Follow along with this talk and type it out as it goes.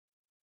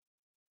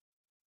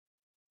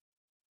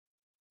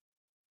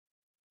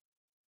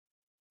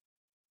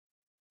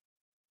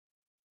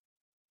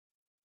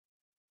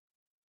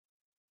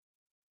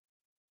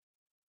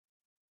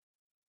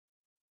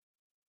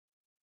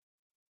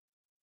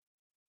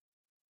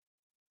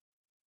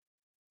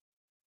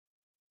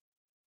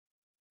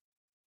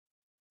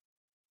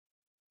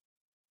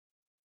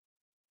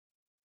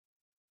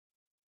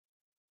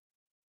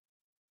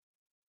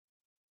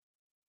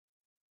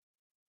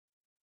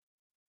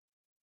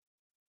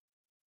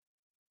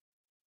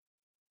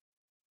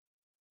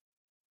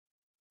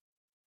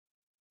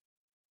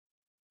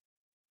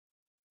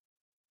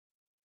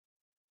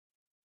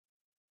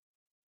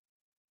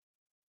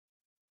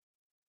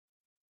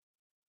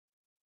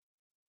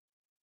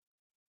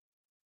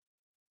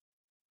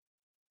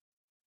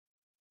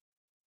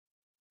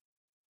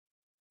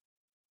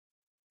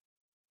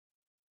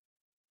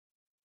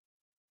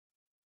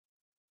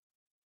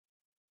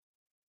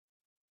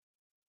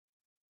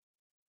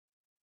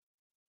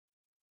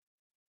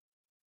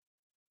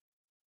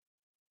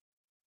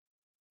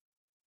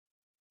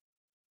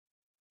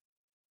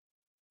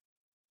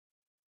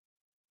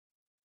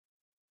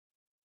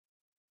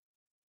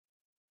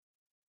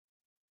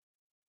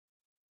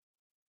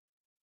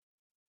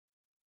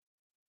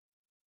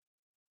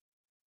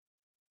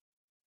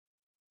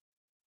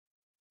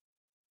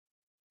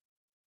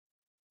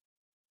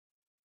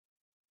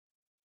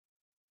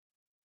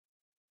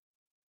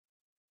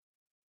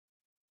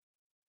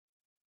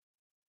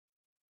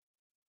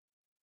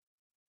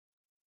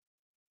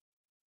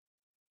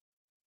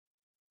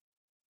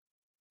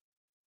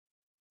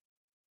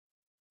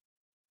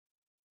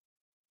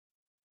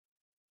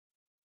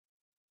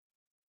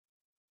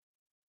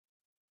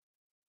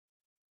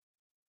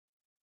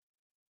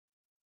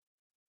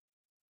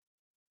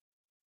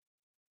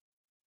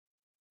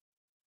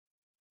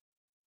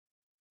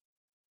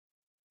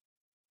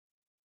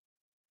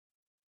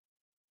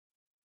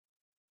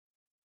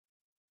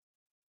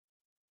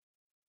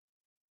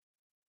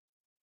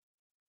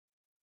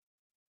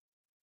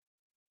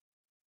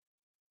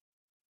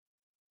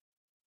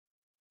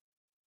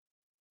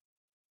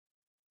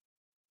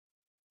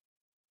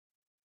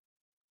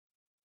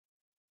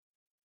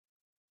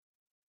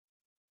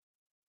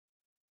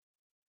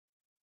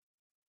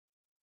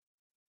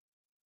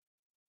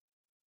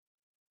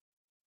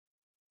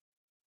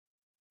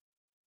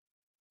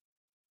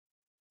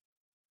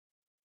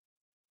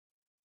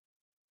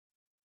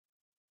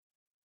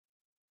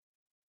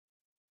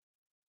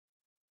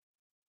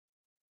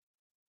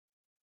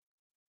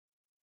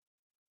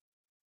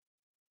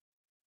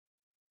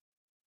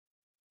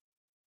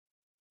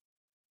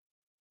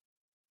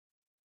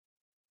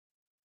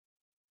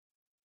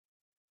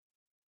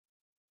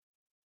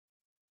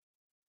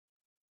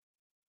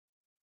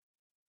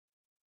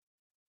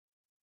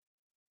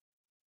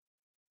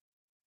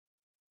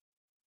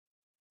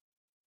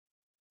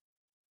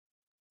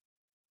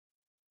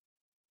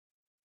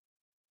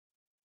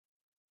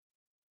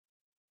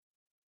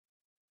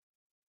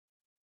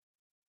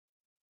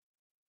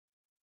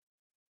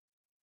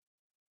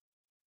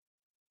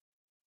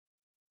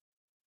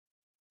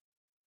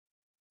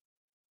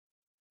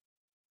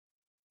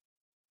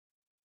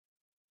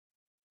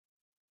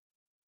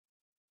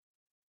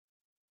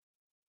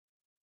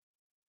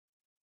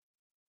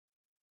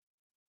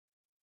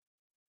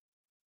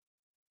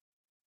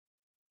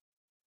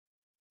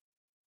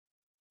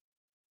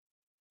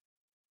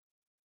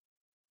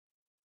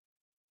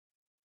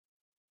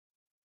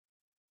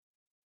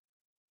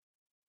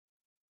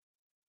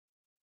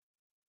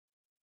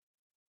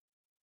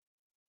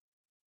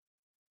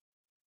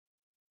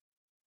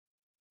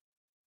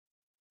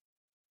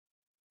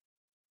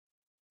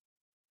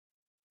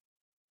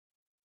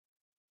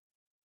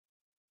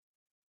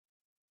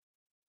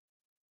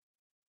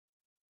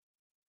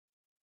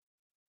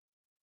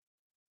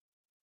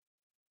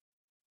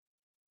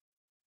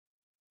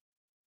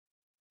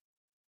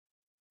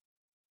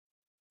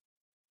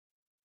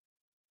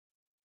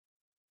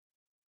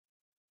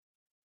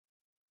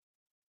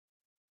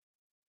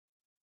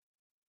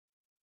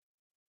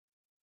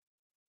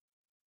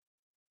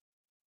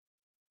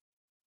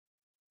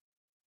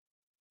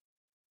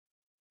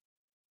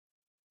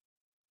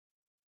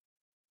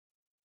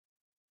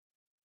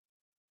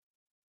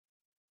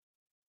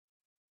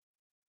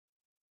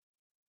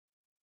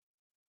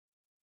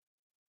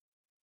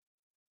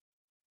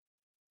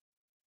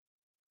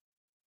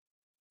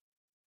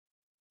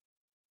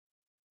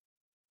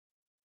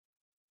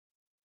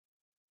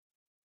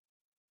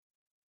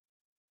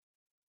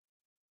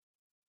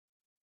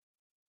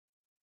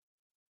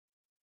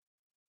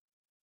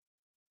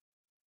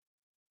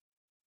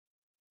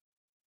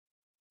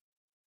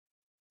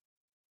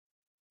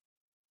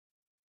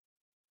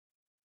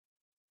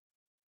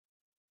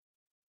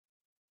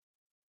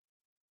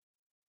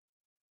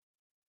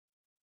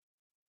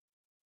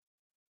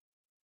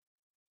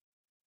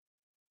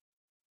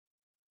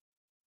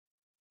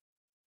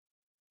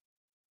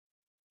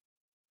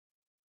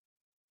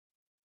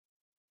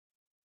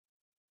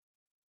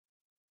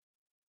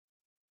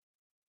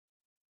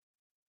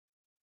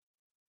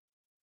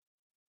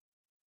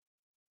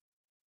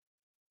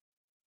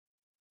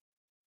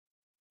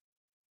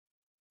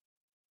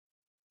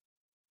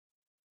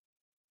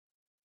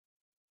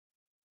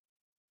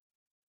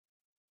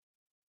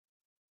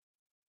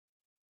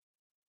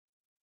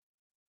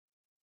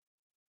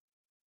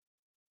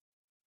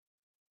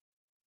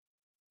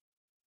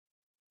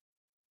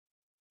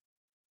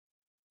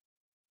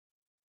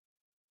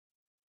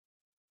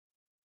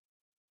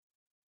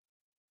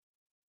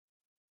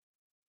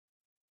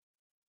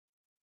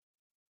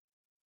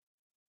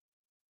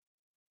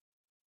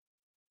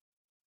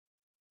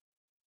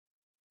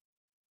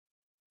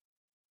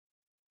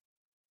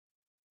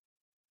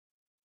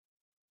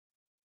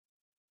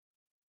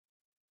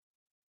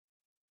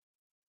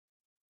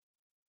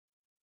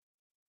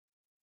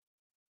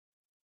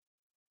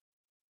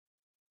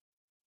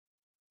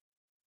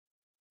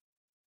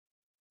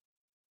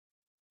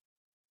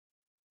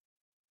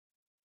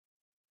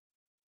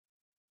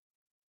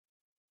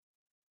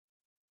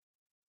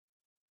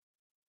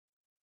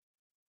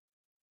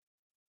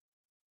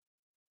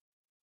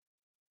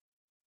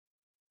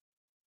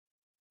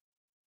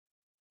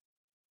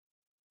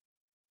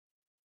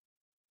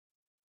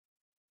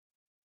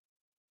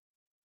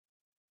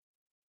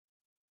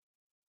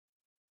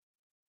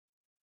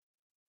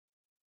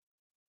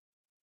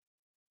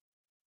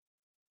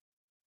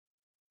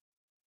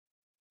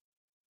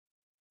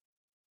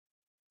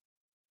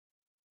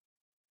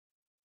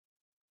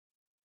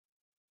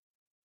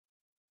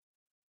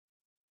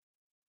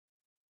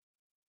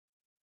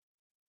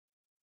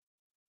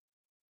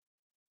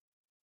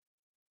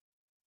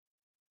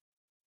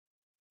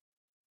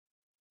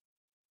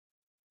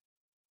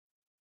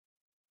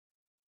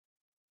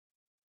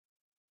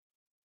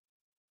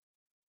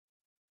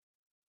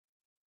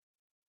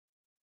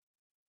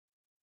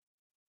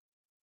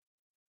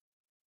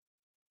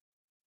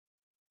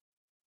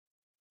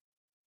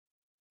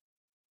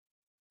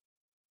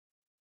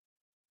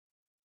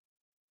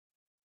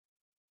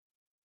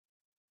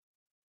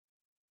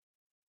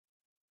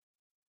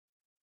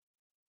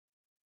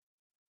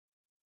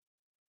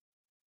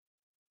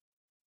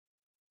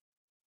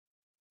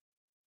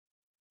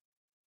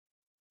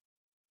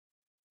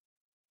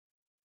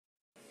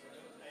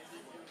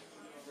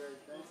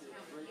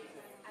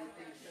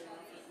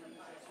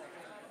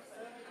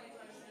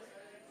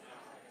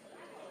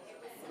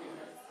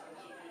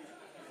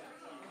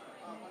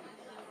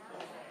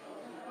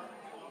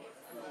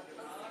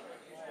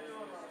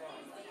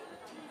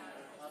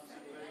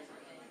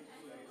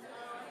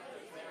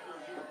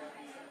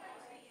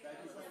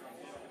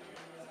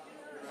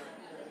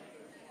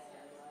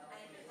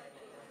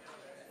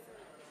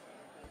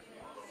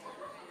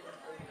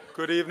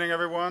Good evening,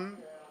 everyone,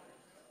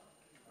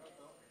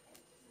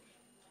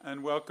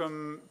 and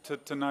welcome to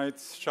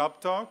tonight's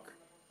Shop Talk.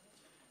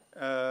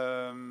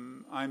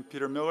 I'm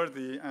Peter Miller,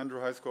 the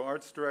Andrew High School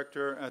Arts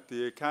Director at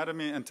the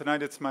Academy, and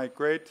tonight it's my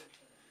great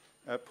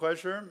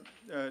pleasure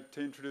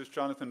to introduce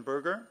Jonathan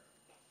Berger,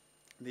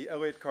 the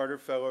Elliott Carter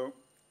Fellow,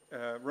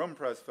 Rome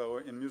Prize Fellow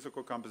in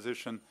Musical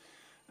Composition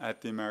at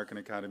the American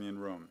Academy in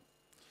Rome.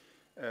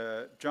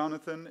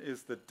 Jonathan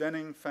is the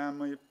Denning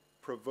Family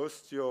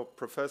Provostial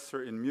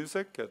Professor in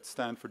Music at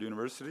Stanford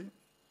University,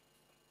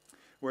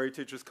 where he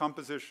teaches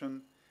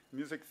composition,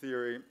 music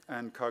theory,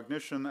 and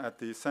cognition at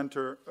the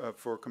Center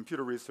for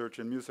Computer Research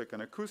in Music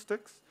and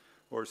Acoustics,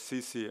 or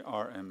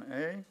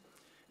CCRMA,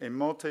 a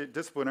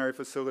multidisciplinary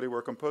facility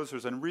where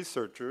composers and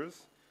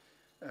researchers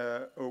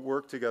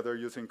work together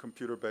using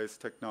computer-based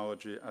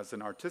technology as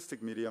an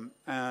artistic medium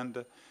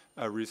and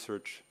a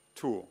research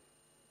tool.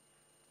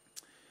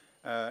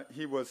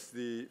 He was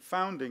the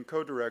founding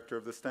co-director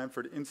of the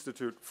Stanford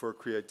Institute for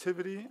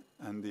Creativity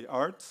and the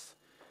Arts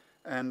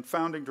and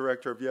founding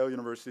director of Yale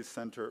University's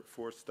Center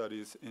for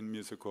Studies in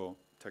Musical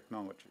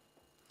Technology.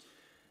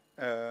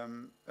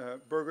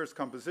 Berger's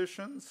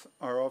compositions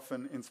are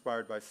often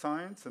inspired by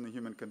science and the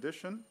human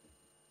condition,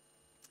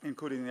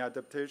 including the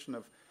adaptation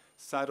of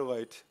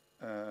satellite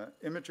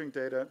imaging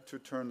data to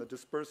turn the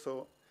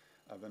dispersal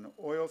of an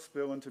oil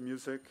spill into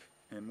music,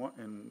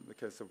 in the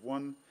case of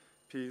one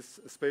piece,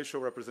 a spatial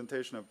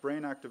representation of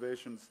brain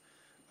activations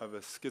of a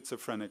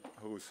schizophrenic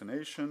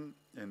hallucination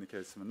in the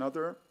case of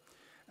another,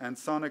 and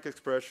sonic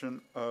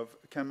expression of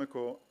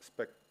chemical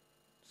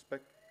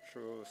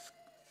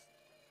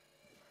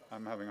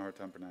I'm having a hard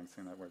time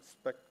pronouncing that word,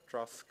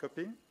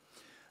 spectroscopy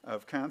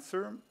of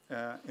cancer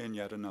in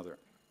yet another.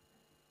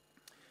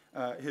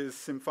 His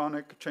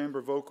symphonic,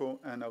 chamber vocal,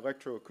 and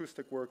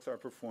electroacoustic works are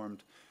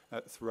performed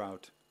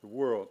throughout the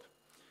world.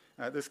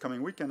 This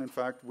coming weekend, in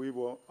fact, we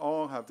will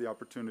all have the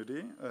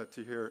opportunity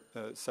to hear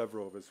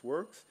several of his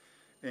works,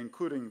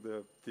 including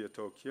the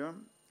Theotokia,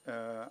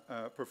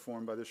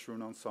 performed by the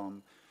Shroon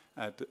Ensemble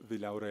at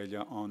Villa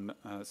Aurelia on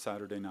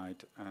Saturday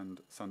night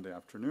and Sunday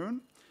afternoon.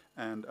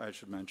 And I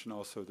should mention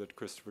also that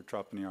Christopher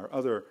Trapani, our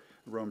other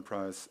Rome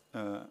Prize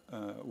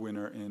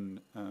winner in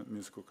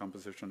musical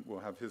composition, will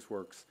have his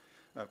works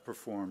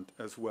performed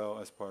as well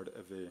as part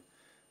of a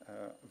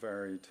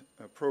varied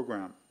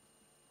program.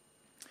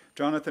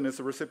 Jonathan is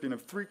the recipient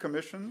of 3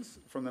 commissions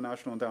from the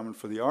National Endowment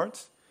for the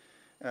Arts.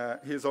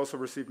 He has also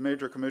received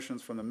major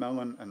commissions from the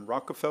Mellon and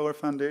Rockefeller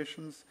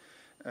Foundations,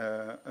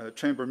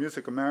 Chamber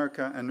Music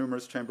America, and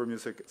numerous chamber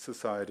music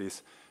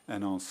societies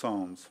and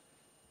ensembles.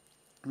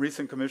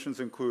 Recent commissions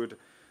include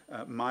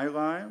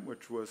Mailai,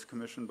 which was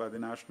commissioned by the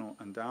National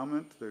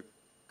Endowment, the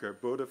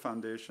Gerboda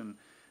Foundation,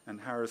 and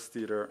Harris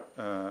Theater,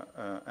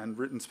 and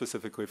written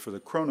specifically for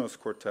the Kronos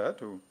Quartet,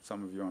 who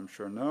some of you I'm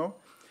sure know,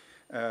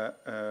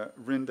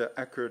 Rinde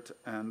Eckert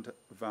and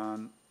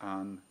Van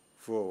Aan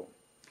Vol.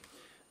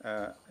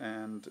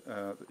 And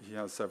he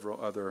has several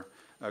other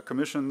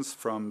commissions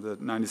from the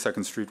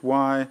 92nd Street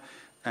Y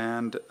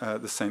and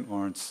the St.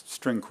 Lawrence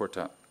String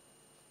Quartet.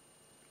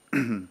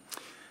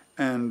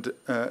 And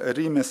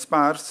Rime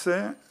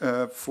Sparse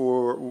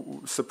for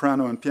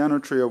soprano and piano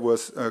trio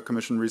was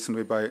commissioned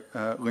recently by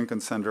Lincoln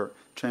Center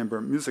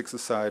Chamber Music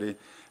Society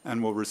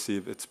and will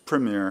receive its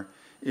premiere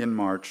in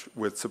March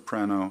with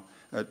soprano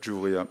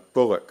Julia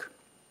Bullock.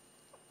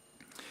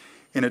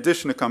 In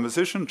addition to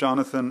composition,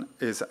 Jonathan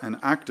is an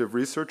active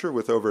researcher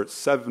with over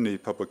 70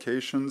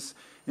 publications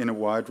in a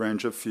wide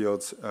range of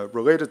fields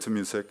related to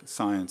music,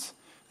 science,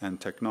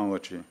 and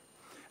technology,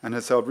 and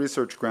has held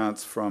research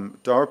grants from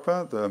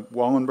DARPA, the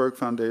Wallenberg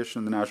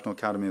Foundation, the National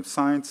Academy of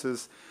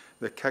Sciences,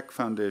 the Keck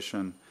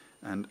Foundation,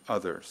 and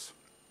others.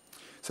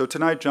 So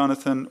tonight,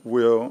 Jonathan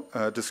will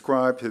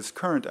describe his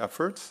current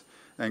efforts,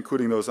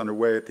 including those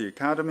underway at the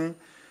Academy,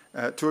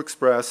 to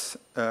express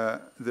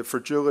the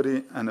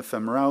fragility and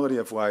ephemerality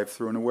of life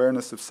through an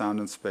awareness of sound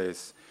and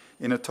space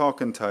in a talk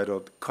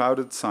entitled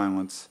Clouded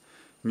Silence,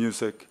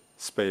 Music,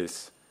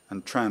 Space,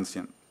 and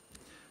Transient.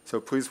 So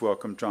please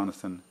welcome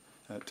Jonathan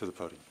to the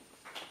podium.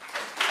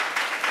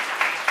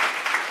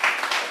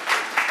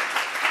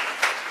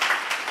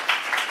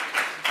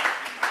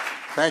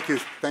 Thank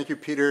you,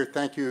 Peter.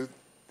 Thank you,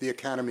 the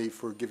Academy,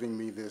 for giving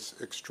me this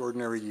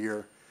extraordinary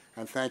year.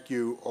 And thank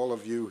you, all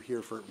of you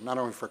here, for not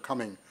only for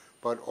coming,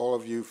 but all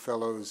of you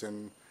fellows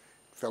and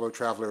fellow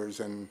travelers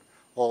and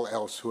all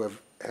else who have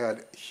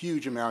had a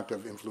huge amount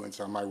of influence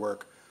on my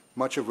work,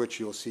 much of which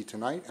you'll see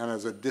tonight. And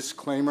as a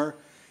disclaimer,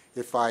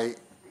 if I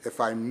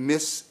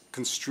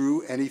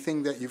misconstrue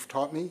anything that you've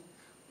taught me,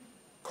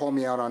 call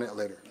me out on it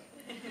later.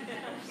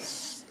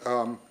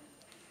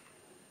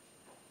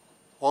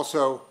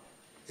 Also,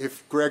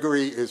 if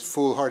Gregory is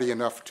foolhardy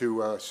enough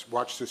to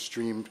watch the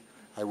stream,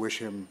 I wish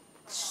him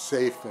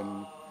safe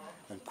and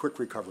quick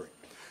recovery.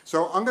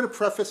 So I'm going to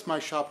preface my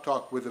shop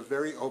talk with the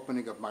very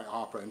opening of my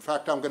opera. In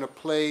fact, I'm going to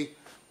play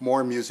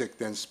more music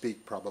than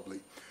speak,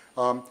 probably.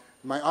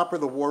 My opera,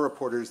 The War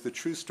Reporter, is the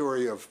true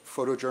story of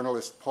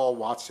photojournalist Paul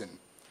Watson,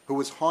 who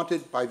was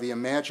haunted by the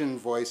imagined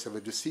voice of a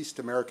deceased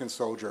American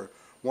soldier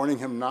warning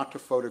him not to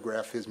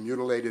photograph his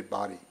mutilated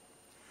body.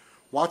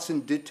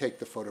 Watson did take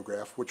the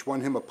photograph, which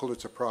won him a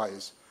Pulitzer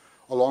Prize,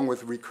 along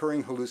with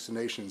recurring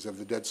hallucinations of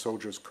the dead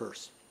soldier's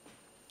curse.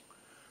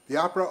 The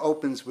opera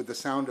opens with the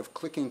sound of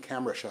clicking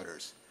camera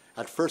shutters,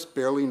 at first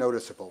barely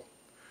noticeable.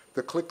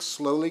 The clicks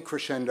slowly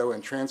crescendo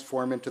and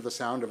transform into the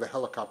sound of a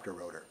helicopter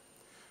rotor.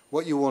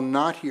 What you will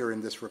not hear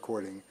in this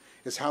recording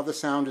is how the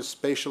sound is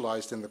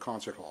spatialized in the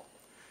concert hall,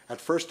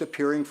 at first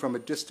appearing from a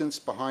distance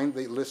behind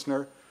the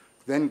listener,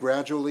 then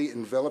gradually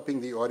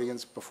enveloping the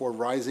audience before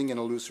rising in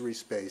illusory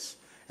space,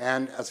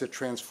 and as it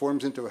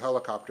transforms into a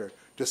helicopter,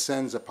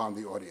 descends upon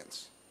the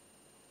audience.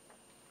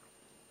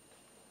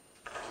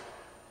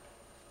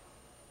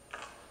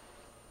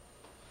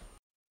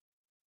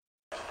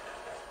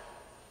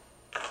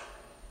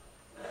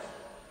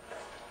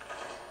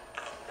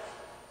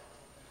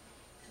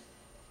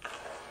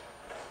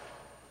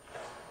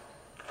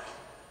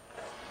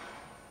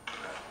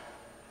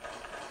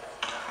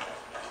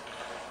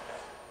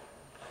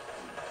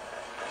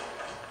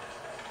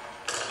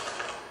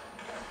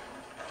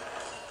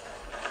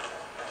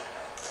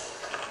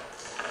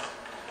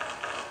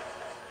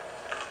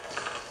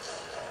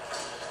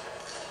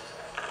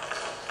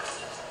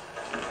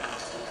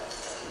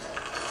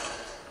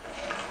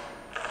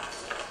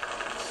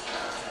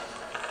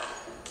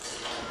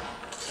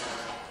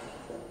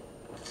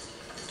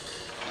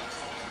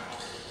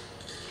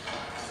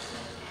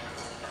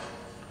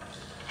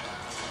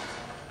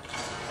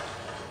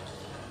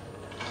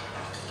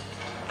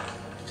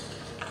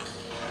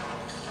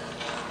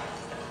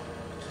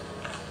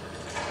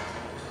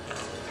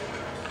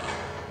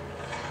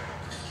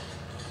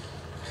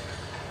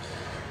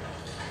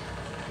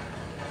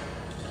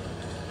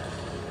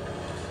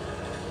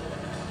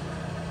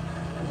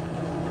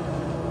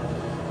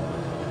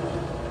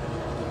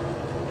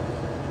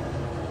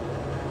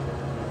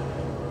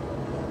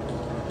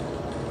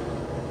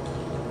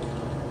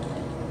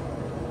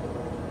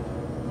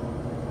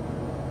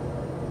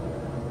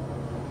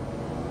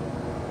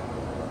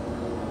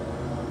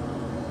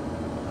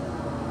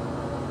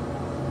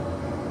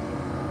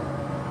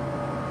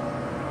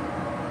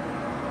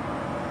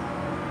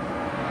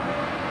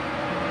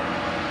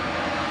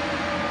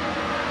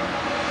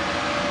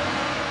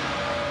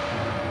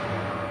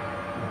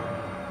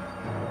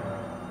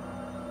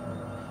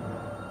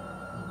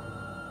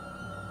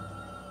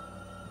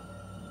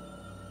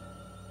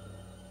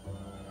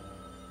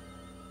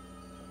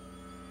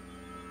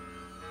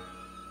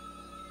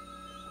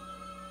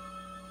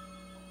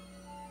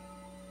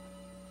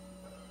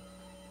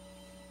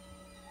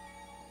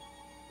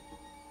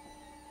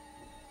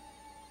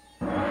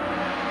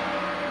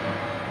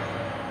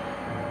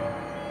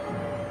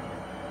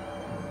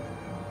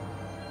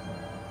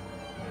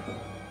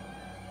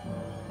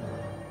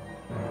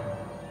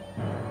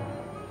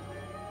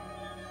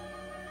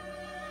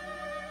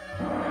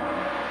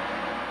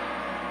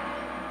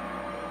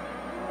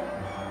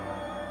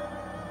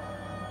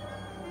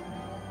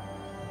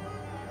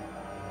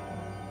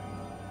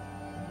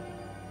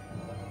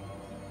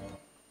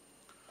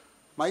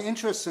 My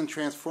interest in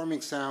transforming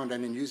sound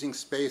and in using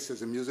space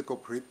as a musical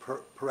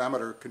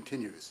parameter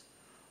continues.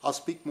 I'll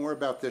speak more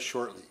about this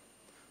shortly.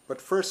 But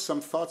first,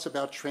 some thoughts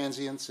about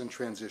transience and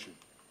transition.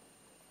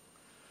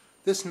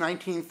 This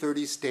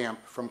 1930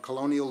 stamp from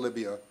colonial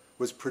Libya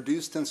was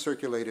produced and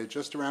circulated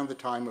just around the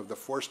time of the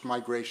forced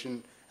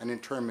migration and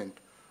internment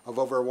of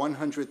over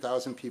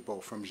 100,000 people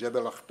from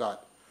Jebel Akhtat,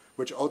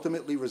 which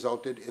ultimately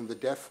resulted in the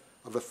death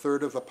of a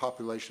third of the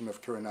population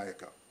of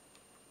Cyrenaica.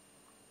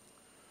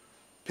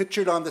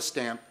 Pictured on the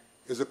stamp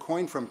is a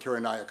coin from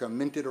Cyrenaica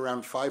minted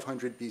around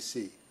 500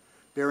 BC,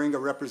 bearing a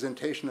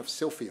representation of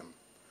silphium,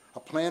 a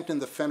plant in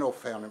the fennel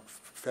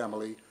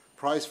family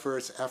prized for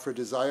its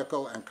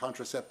aphrodisiacal and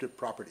contraceptive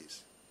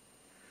properties.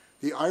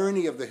 The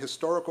irony of the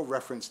historical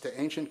reference to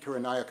ancient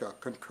Cyrenaica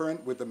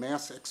concurrent with the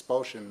mass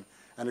expulsion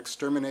and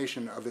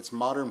extermination of its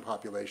modern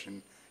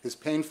population is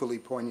painfully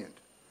poignant,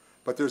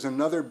 but there's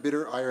another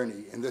bitter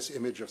irony in this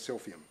image of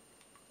silphium.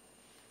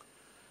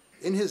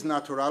 In his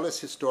Naturalis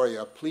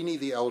Historia, Pliny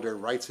the Elder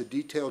writes a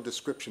detailed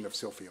description of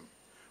silphium,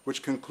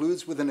 which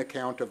concludes with an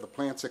account of the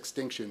plant's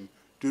extinction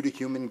due to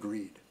human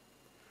greed.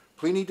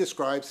 Pliny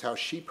describes how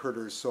sheep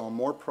herders saw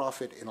more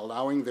profit in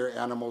allowing their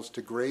animals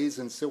to graze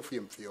in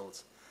silphium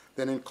fields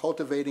than in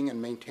cultivating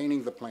and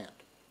maintaining the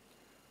plant.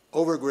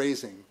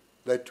 Overgrazing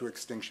led to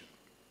extinction.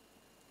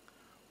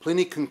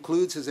 Pliny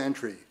concludes his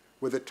entry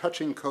with a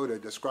touching coda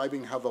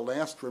describing how the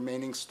last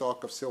remaining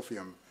stalk of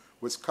silphium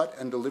was cut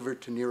and delivered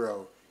to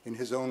Nero, in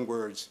his own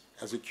words,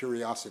 as a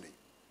curiosity.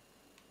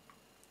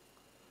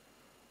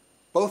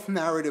 Both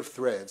narrative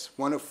threads,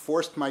 one of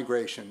forced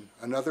migration,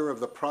 another of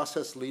the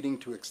process leading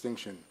to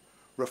extinction,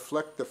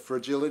 reflect the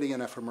fragility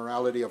and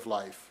ephemerality of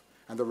life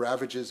and the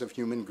ravages of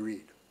human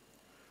greed.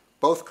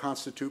 Both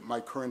constitute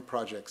my current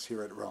projects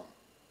here at Rome.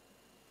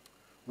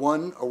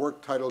 One, a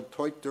work titled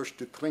Teut durch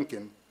die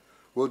Klinken,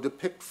 will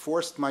depict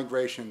forced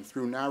migration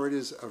through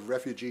narratives of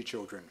refugee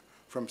children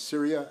from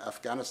Syria,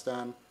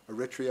 Afghanistan,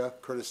 Eritrea,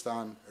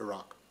 Kurdistan,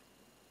 Iraq.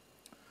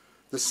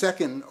 The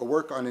second, a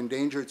work on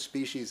endangered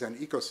species and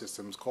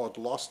ecosystems called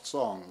Lost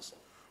Songs,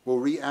 will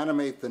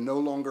reanimate the no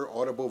longer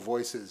audible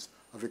voices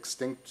of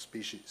extinct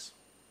species.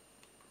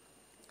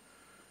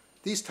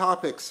 These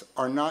topics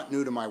are not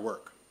new to my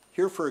work.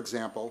 Here, for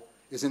example,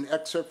 is an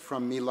excerpt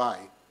from My Lai,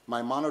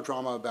 my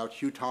monodrama about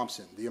Hugh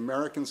Thompson, the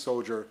American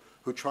soldier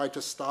who tried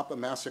to stop a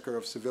massacre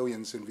of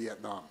civilians in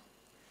Vietnam.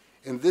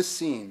 In this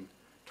scene,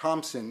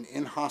 Thompson,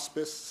 in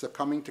hospice,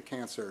 succumbing to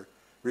cancer,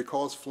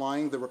 recalls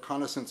flying the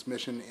reconnaissance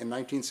mission in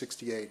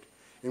 1968,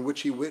 in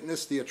which he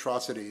witnessed the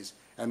atrocities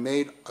and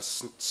made a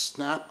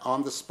snap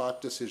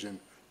on-the-spot decision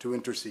to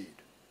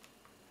intercede.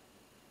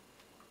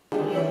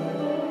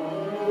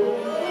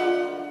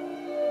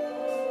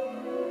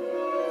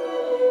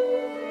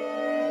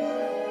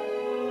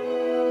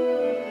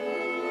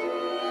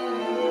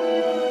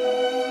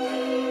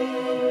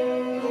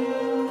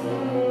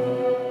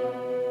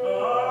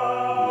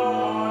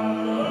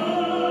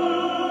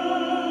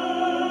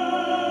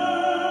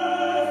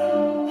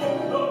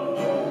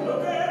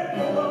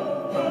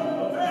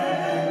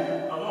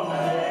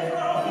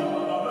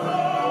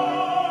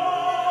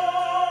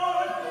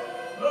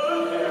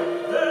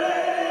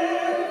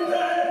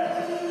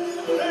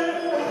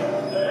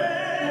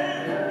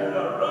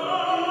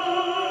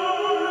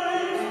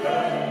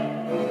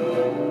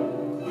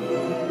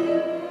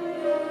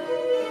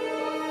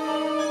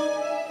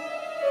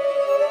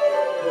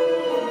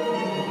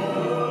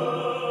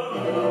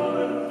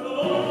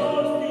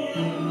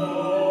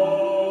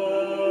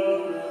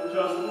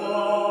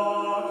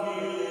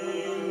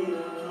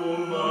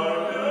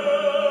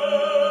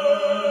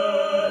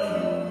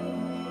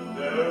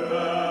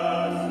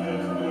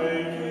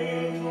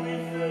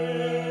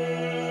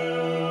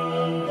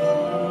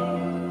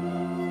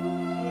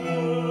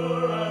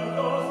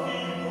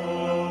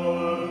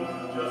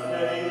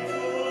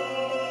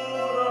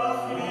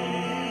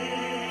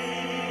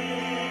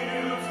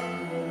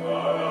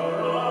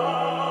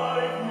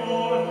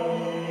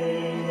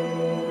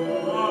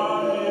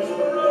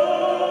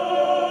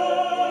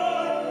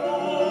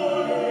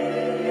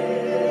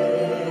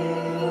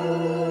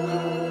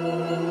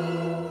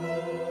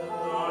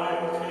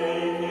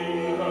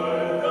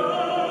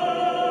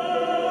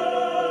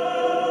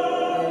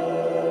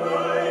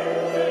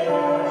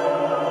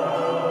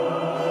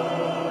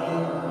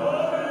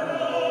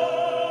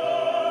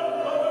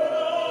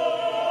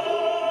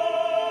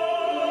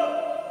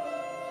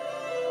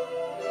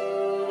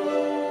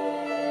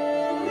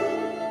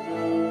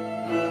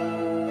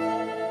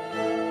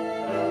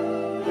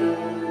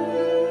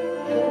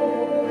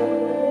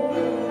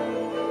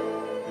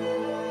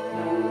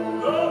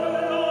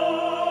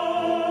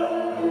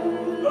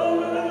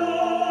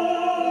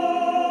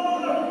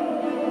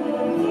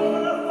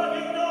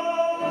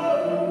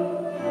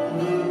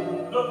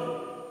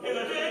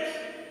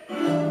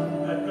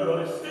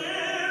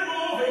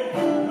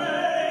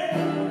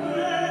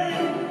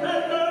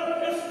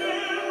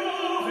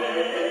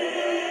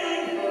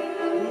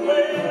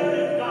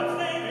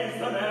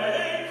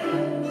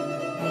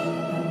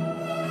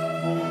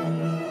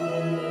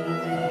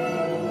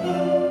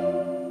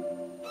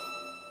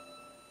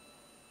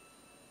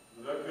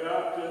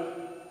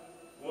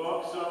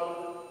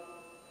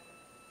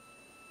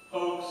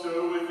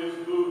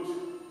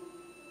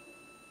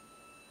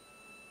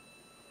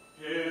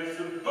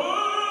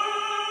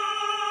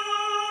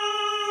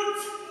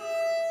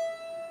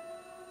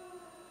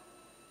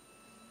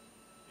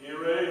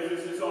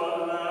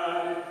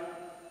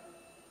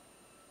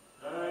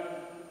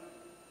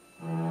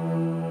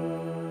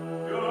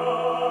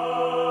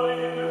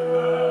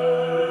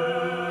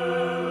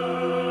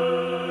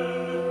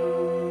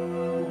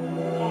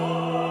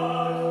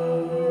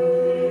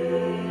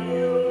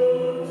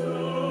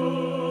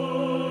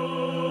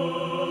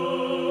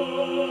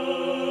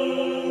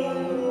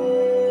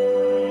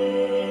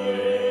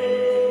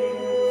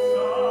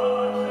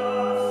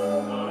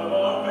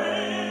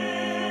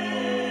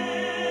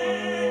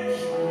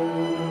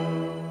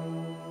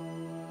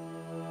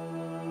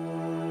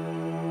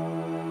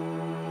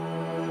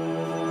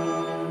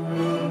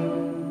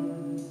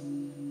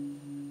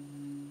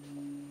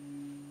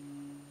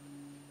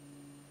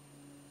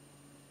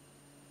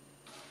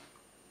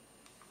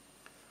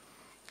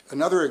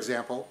 Another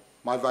example,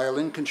 my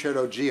violin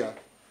concerto Gia,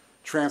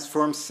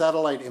 transforms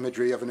satellite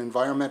imagery of an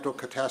environmental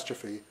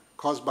catastrophe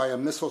caused by a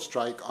missile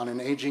strike on an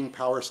aging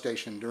power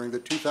station during the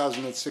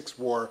 2006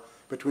 war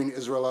between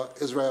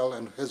Israel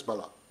and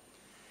Hezbollah.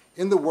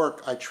 In the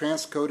work, I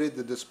transcoded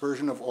the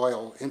dispersion of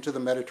oil into the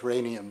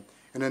Mediterranean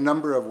in a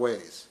number of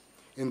ways.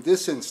 In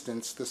this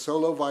instance, the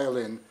solo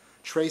violin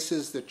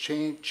traces the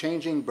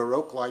changing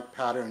Baroque-like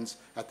patterns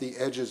at the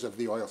edges of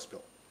the oil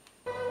spill.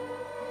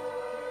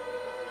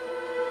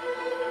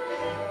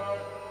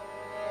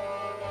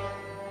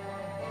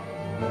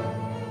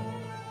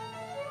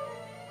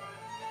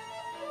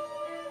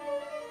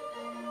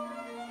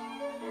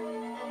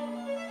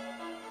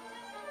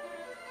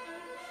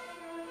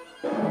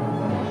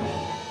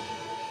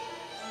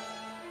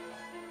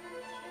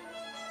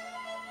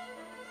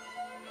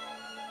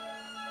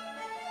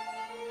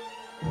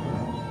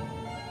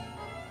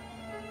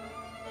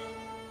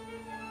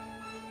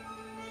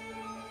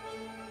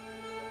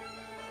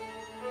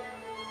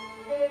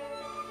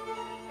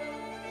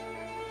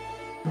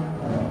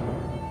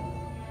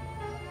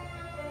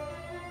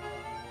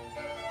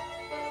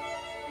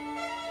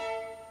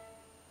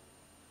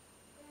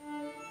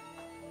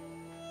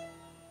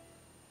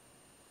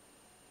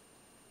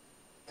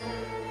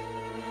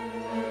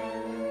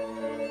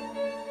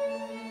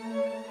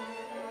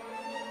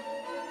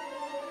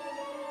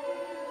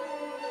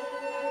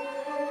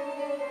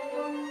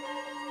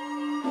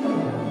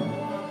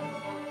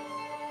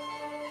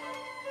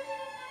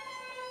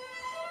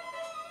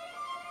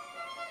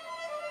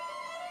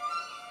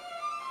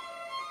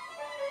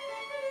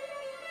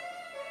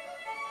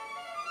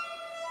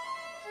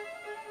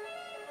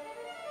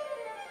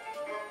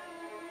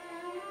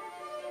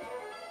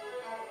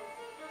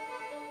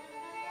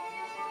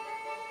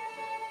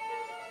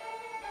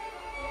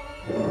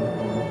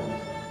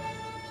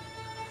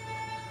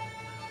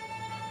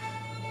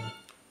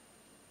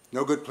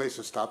 No good place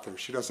to stop there.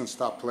 She doesn't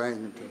stop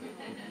playing until...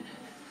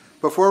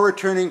 Before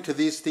returning to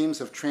these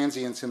themes of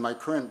transience in my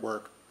current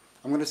work,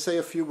 I'm going to say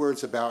a few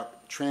words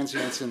about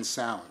transience in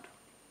sound.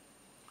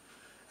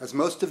 As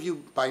most of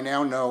you by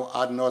now know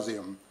ad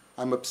nauseum,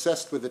 I'm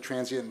obsessed with the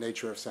transient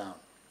nature of sound.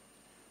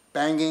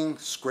 Banging,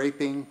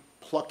 scraping,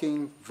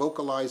 plucking,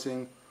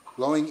 vocalizing,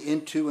 blowing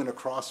into and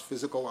across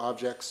physical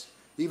objects,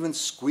 even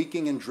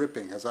squeaking and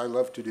dripping, as I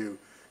love to do,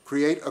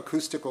 create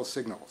acoustical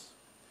signals.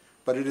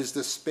 But it is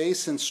the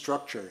space and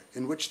structure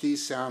in which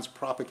these sounds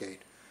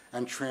propagate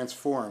and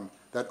transform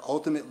that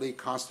ultimately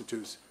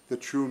constitutes the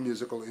true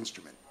musical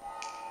instrument.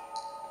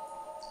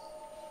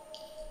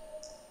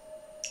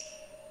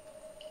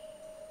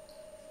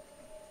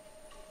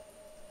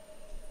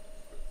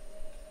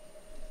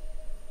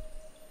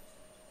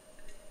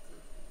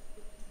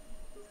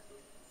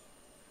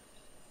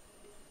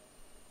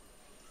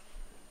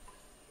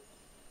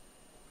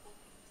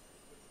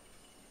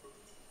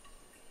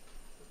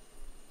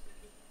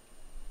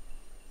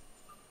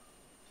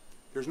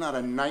 There's not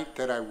a night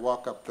that I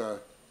walk up the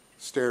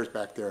stairs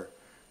back there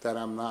that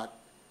I'm not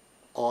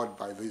awed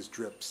by these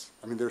drips.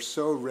 I mean, they're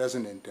so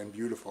resonant and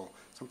beautiful.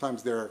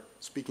 Sometimes they're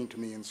speaking to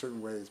me in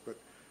certain ways, but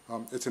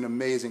it's an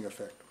amazing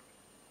effect.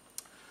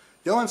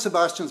 Johann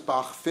Sebastian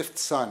Bach's fifth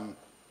son,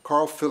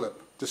 Carl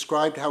Philipp,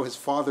 described how his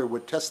father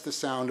would test the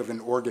sound of an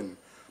organ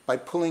by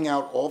pulling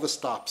out all the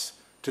stops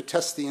to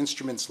test the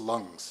instrument's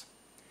lungs.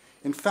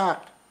 In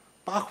fact,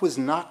 Bach was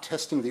not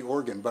testing the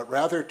organ, but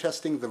rather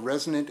testing the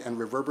resonant and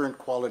reverberant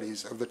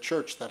qualities of the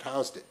church that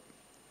housed it.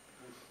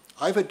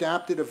 I've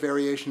adapted a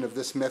variation of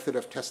this method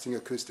of testing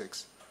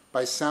acoustics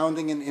by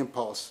sounding an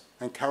impulse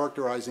and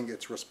characterizing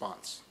its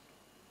response.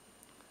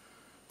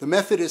 The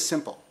method is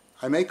simple.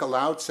 I make a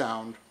loud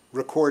sound,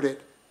 record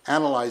it,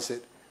 analyze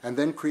it, and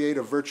then create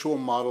a virtual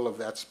model of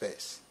that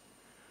space.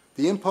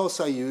 The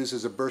impulse I use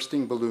is a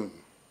bursting balloon.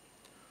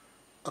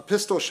 A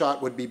pistol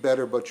shot would be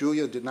better, but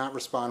Julia did not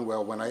respond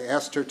well when I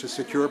asked her to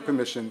secure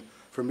permission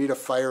for me to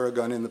fire a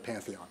gun in the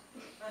Pantheon.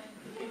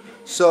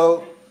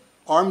 So,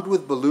 armed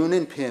with balloon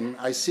and pin,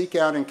 I seek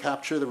out and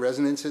capture the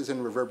resonances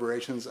and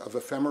reverberations of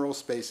ephemeral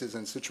spaces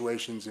and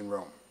situations in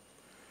Rome.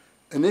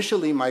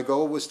 Initially, my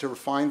goal was to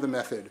refine the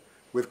method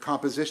with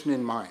composition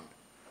in mind,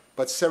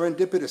 but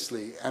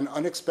serendipitously and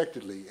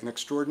unexpectedly, an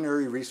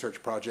extraordinary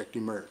research project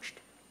emerged.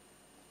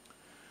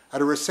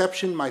 At a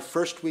reception my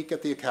first week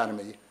at the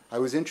Academy, I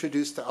was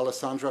introduced to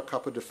Alessandra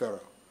Capodeferro,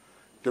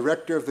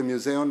 director of the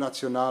Museo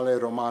Nazionale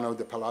Romano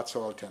de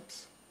Palazzo al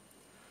Temps.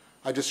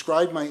 I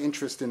described my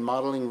interest in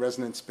modeling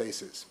resonant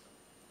spaces.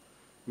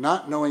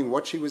 Not knowing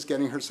what she was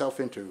getting herself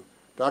into,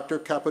 Dr.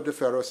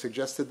 Capodeferro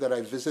suggested that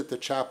I visit the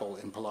chapel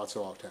in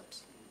Palazzo al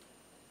Temps.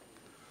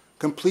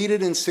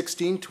 Completed in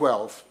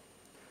 1612,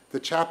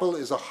 the chapel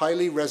is a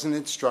highly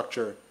resonant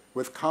structure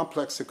with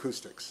complex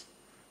acoustics.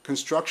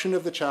 Construction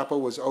of the chapel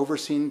was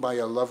overseen by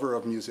a lover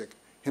of music,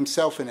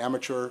 himself an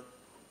amateur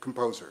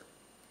composer.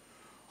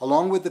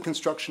 Along with the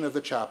construction of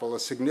the chapel, a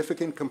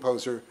significant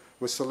composer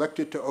was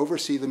selected to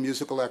oversee the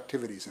musical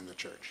activities in the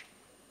church.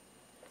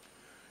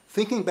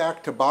 Thinking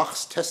back to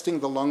Bach's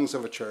testing the lungs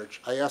of a church,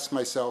 I asked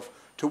myself,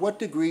 to what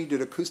degree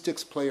did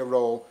acoustics play a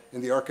role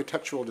in the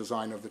architectural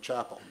design of the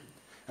chapel?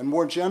 And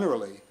more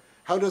generally,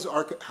 how does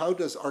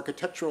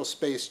architectural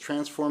space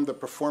transform the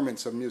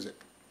performance of music?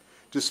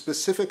 Do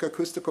specific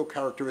acoustical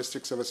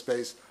characteristics of a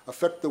space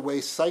affect the way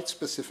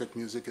site-specific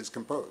music is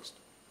composed?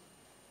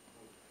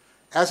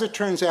 As it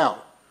turns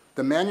out,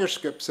 the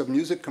manuscripts of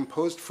music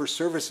composed for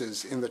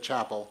services in the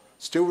chapel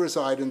still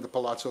reside in the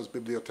Palazzo's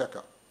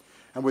biblioteca.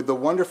 And with the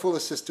wonderful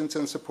assistance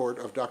and support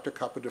of Dr.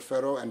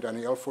 Capodeferro and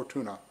Daniele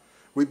Fortuna,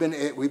 we've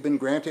been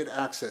granted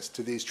access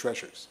to these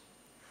treasures.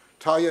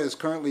 Talia is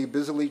currently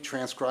busily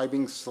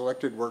transcribing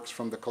selected works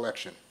from the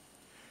collection.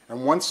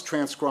 And once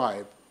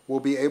transcribed, we'll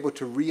be able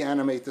to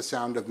reanimate the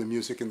sound of the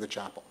music in the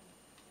chapel.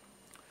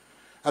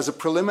 As a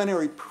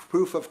preliminary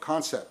proof of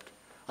concept,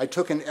 I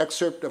took an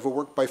excerpt of a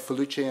work by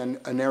Felice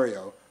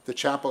Anerio, the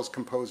chapel's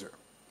composer.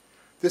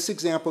 This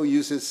example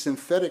uses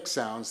synthetic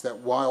sounds that,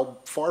 while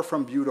far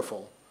from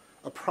beautiful,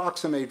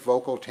 approximate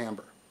vocal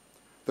timbre.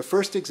 The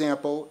first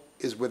example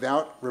is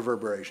without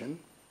reverberation.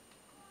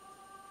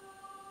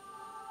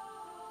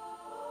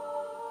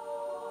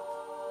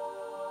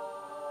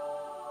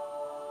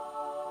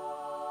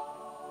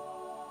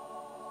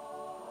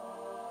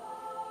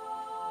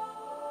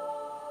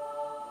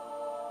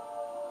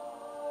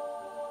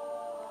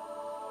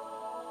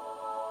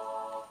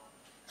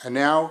 And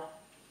now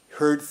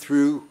heard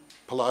through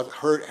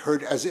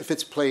heard as if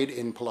it's played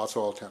in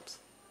Palazzo al Temps.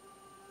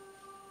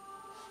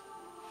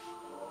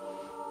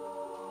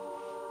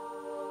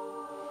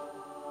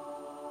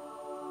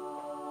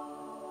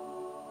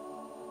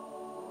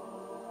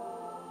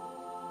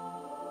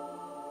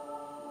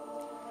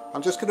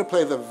 I'm just going to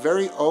play the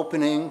very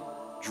opening,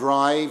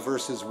 dry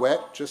versus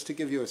wet, just to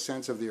give you a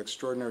sense of the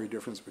extraordinary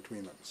difference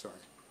between them. Sorry.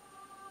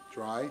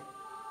 Dry.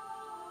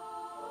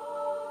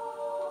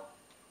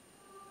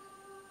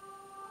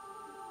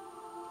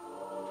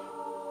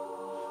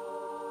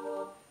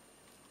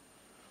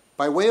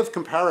 By way of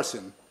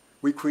comparison,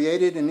 we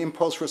created an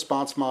impulse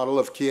response model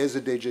of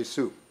Chiesa de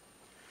Gesù.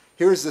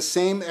 Here is the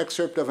same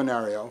excerpt of an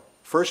ario,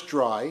 first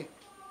dry,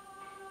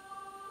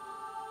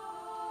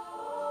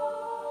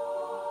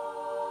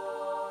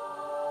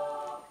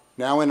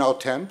 now in all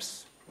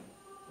temps,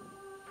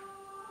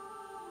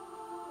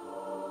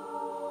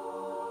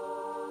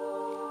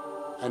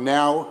 and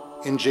now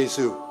in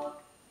Gesù.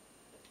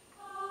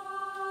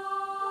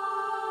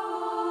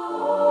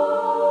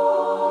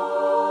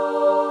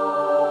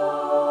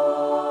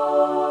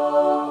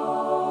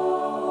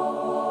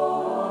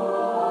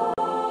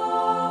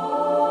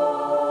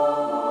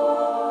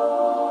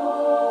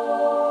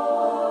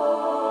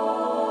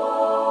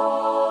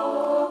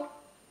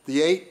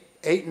 The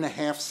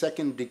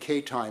 8.5-second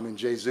decay time in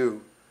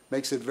Gesù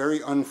makes it very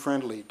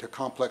unfriendly to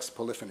complex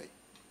polyphony.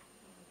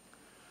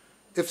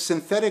 If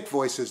synthetic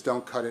voices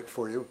don't cut it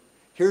for you,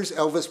 here's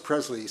Elvis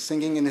Presley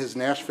singing in his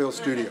Nashville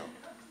studio.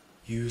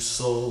 You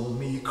saw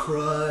me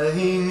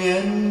crying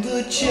in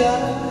the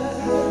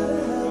chapel.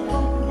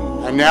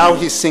 And now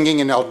he's singing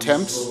in el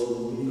temps.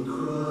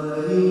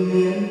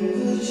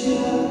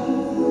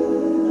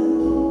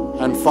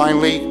 And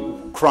finally,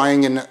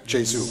 crying in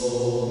Gesù.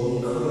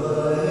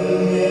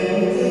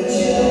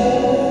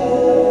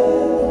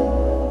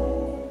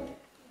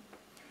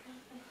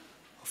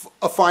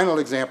 A final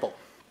example.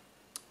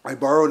 I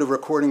borrowed a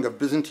recording of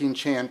Byzantine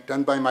chant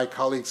done by my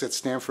colleagues at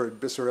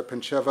Stanford, Bissera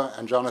Pincheva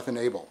and Jonathan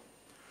Abel.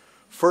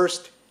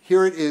 First,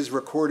 here it is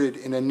recorded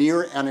in a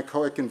near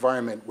anechoic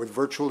environment with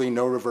virtually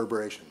no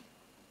reverberation.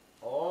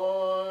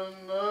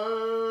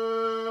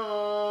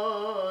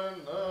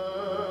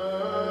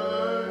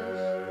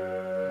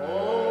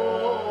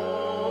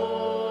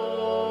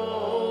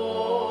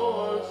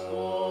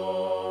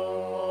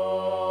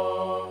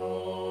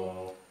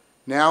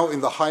 Now in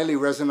the highly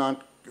resonant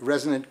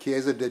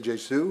Chiesa de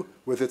Gesù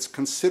with its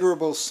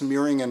considerable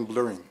smearing and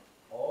blurring.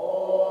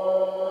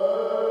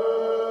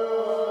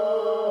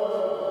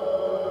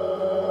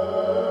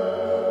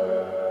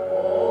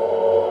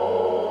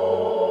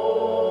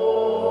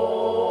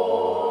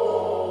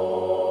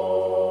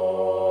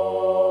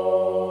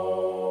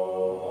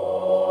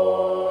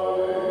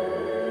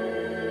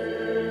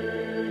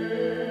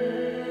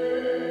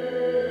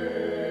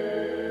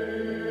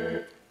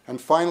 And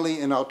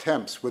finally in all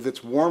temps with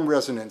its warm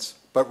resonance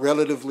but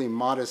relatively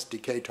modest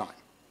decay time.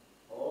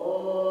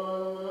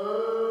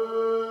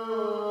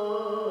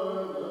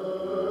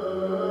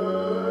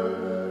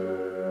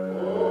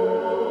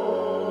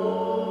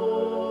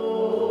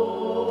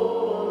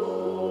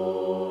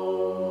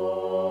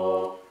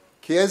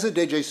 Chiesa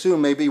de Gesù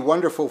may be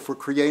wonderful for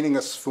creating a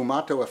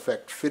sfumato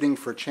effect fitting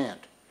for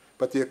chant,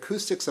 but the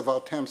acoustics of all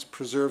temps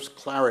preserves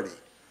clarity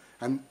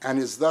and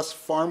is thus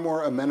far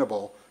more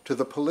amenable to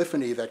the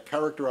polyphony that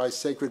characterized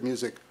sacred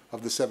music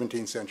of the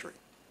 17th century.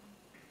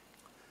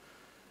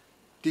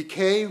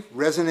 Decay,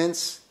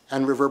 resonance,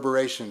 and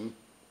reverberation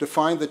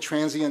define the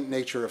transient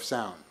nature of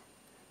sound.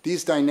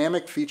 These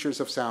dynamic features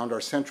of sound are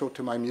central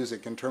to my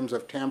music in terms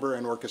of timbre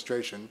and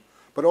orchestration,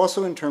 but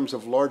also in terms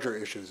of larger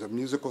issues of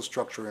musical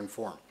structure and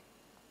form.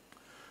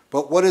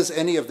 But what does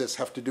any of this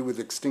have to do with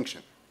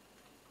extinction?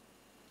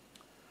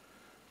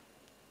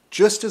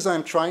 Just as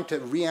I'm trying to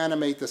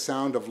reanimate the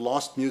sound of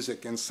lost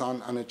music in San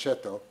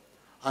Aniceto,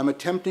 I'm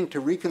attempting to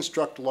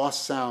reconstruct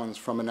lost sounds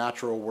from a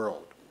natural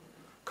world,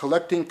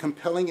 collecting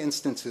compelling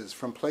instances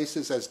from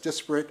places as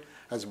disparate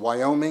as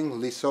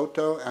Wyoming,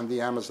 Lesotho, and the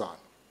Amazon.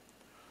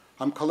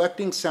 I'm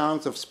collecting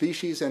sounds of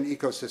species and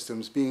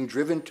ecosystems being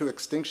driven to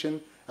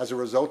extinction as a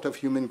result of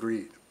human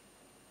greed.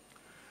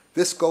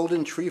 This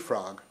golden tree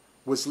frog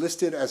was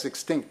listed as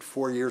extinct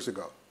 4 years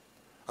ago.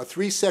 A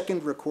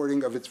 3-second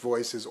recording of its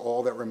voice is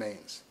all that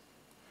remains.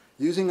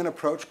 Using an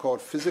approach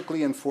called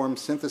physically informed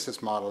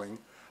synthesis modeling,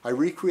 I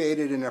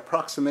recreated an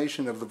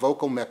approximation of the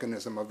vocal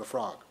mechanism of the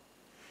frog.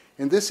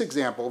 In this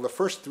example, the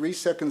first 3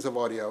 seconds of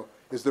audio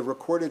is the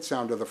recorded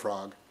sound of the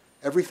frog.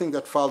 Everything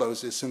that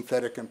follows is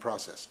synthetic and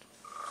processed.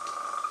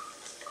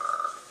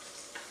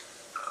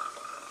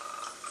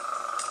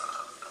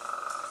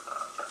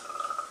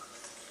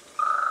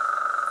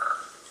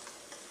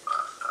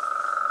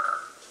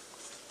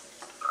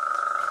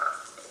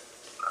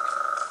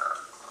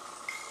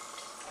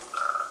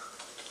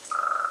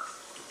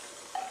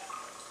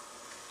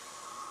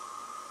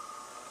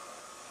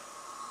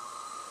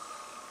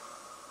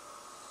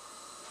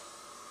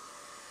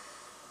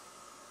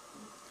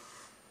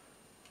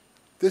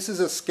 This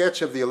is a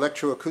sketch of the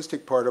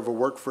electroacoustic part of a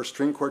work for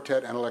string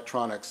quartet and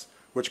electronics,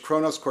 which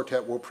Kronos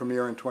Quartet will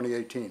premiere in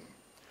 2018.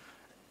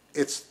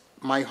 It's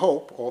my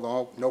hope,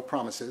 although no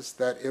promises,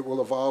 that it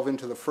will evolve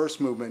into the first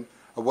movement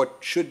of what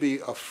should be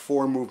a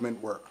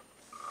 4-movement work.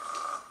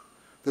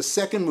 The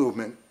second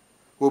movement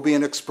will be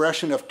an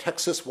expression of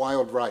Texas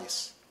wild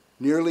rice,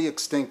 nearly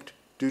extinct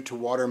due to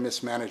water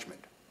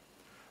mismanagement.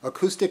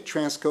 Acoustic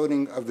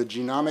transcoding of the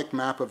genomic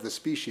map of the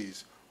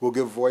species will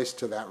give voice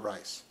to that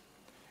rice.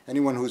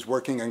 Anyone who's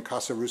working in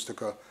Casa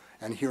Rustica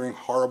and hearing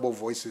horrible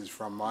voices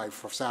from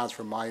sounds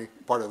from my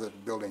part of the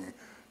building,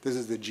 this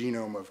is the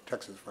genome of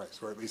Texas rice,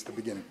 or at least the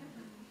beginning.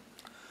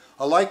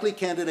 A likely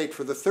candidate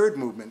for the third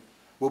movement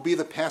will be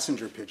the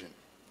passenger pigeon.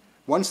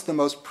 Once the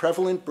most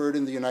prevalent bird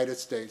in the United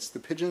States, the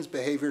pigeon's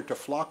behavior to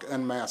flock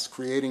en masse,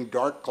 creating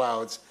dark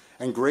clouds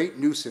and great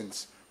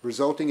nuisance,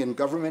 resulting in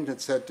government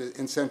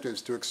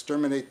incentives to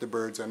exterminate the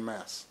birds en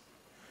masse.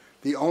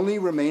 The only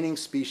remaining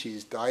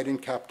species died in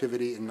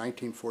captivity in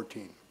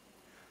 1914.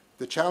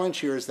 The challenge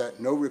here is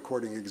that no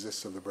recording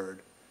exists of the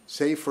bird,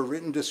 save for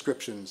written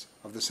descriptions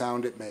of the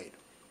sound it made.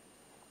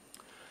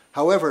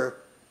 However,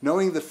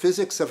 knowing the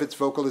physics of its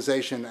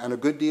vocalization and a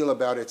good deal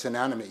about its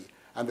anatomy,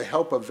 and the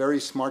help of very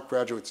smart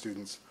graduate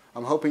students,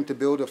 I'm hoping to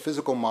build a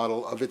physical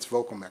model of its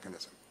vocal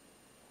mechanism.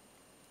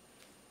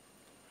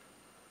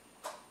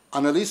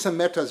 Annalisa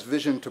Mehta's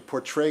vision to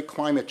portray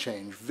climate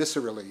change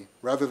viscerally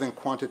rather than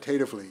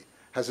quantitatively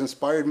has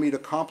inspired me to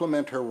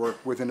complement her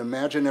work with an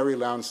imaginary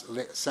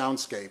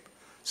soundscape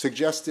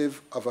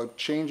suggestive of a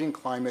changing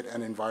climate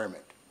and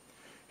environment.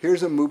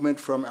 Here's a movement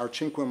from our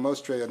Cinque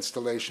Mostre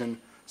installation,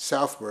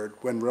 Southward,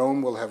 when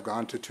Rome will have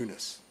gone to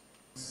Tunis.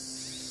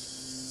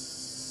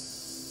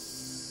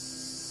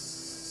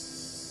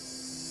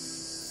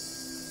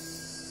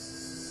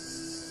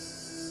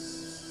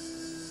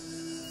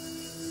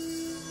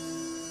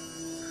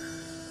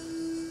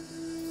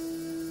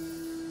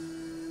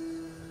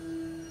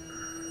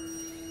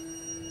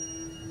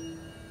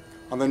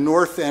 On the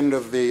north end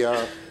of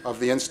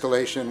the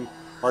installation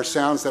are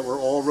sounds that were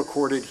all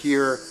recorded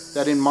here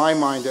that, in my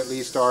mind at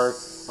least, are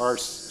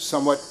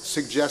somewhat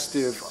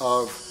suggestive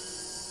of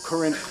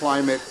current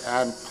climate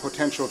and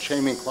potential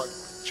changing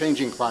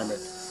climate.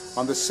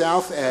 On the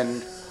south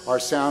end are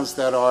sounds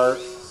that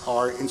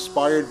are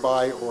inspired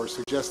by or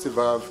suggestive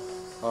of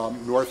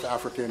North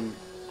African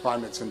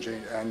climates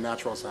and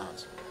natural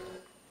sounds.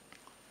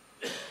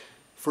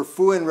 For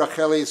Fu and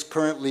Racheli's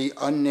currently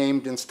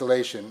unnamed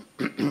installation,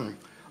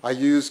 I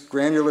used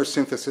granular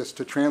synthesis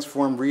to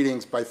transform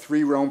readings by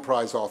 3 Rome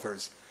Prize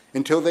authors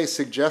until they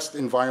suggest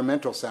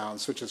environmental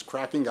sounds such as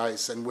cracking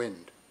ice and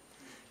wind.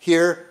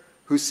 Here,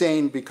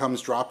 Hussein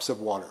becomes drops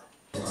of water.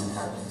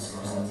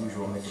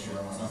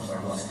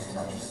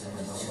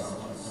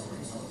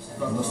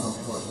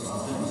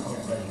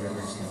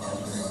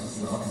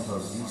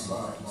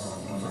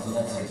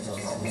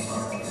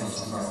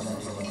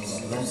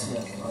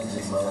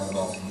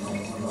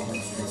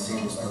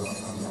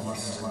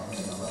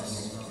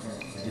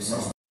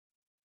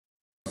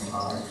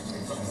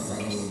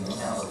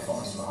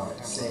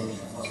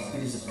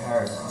 It is a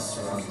paradise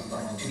surrounded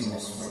by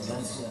tombs for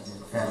Valencia,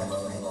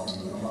 family,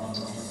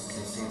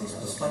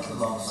 despite the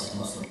loss of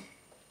Muslim.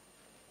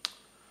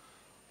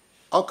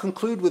 I'll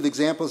conclude with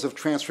examples of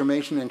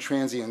transformation and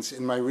transience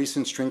in my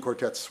recent string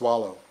quartet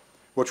Swallow,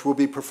 which will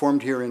be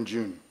performed here in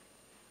June.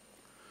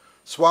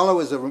 Swallow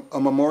is a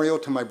memorial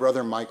to my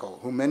brother Michael,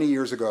 who many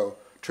years ago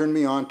turned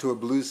me on to a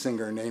blues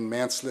singer named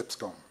Mance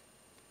Lipscomb.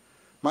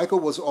 Michael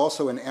was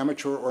also an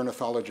amateur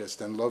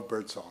ornithologist and loved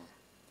birdsong.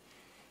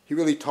 He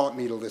really taught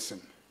me to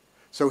listen.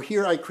 So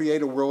here I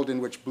create a world in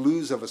which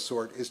blues of a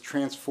sort is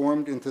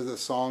transformed into the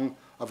song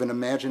of an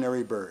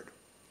imaginary bird.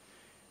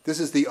 This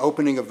is the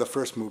opening of the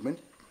first movement.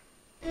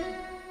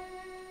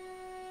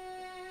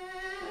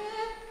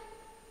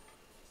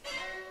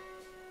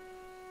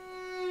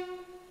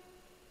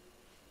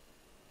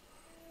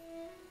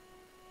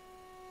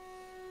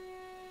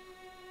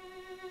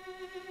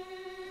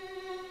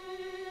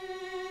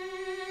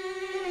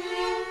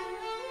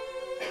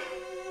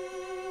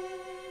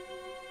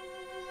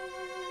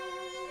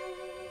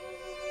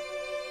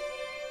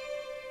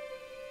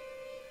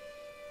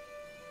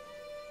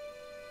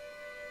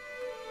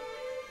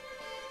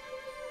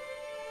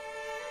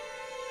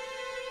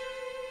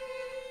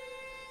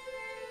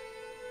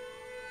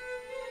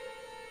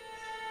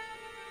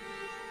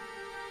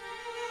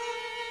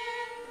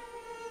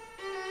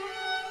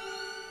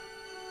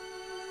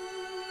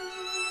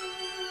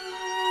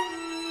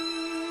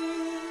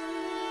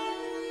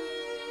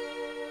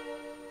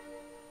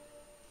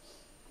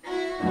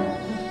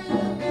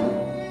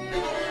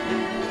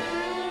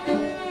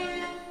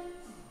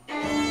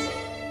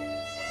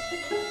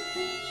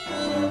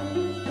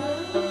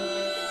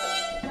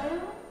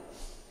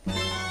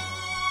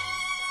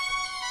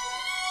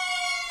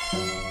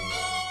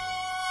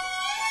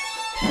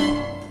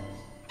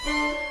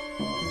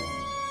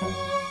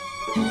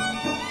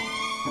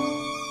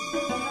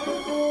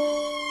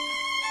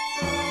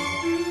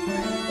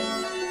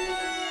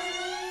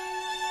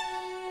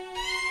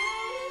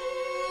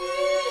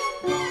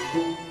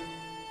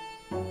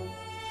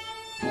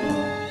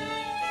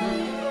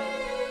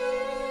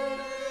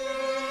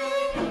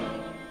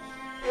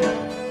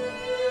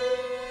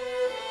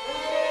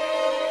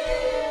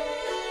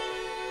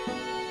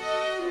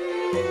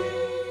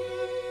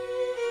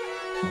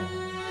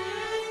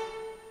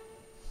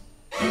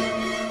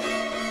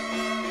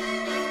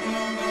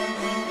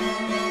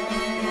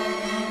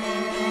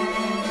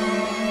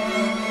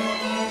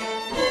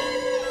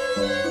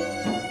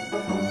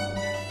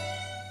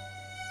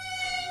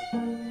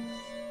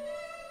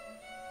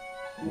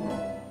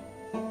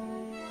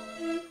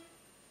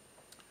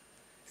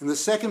 In the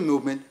second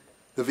movement,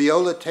 the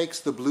viola takes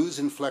the blues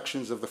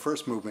inflections of the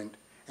first movement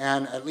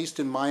and, at least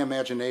in my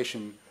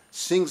imagination,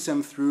 sings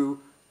them through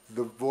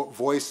the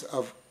voice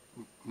of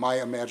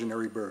my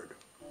imaginary bird.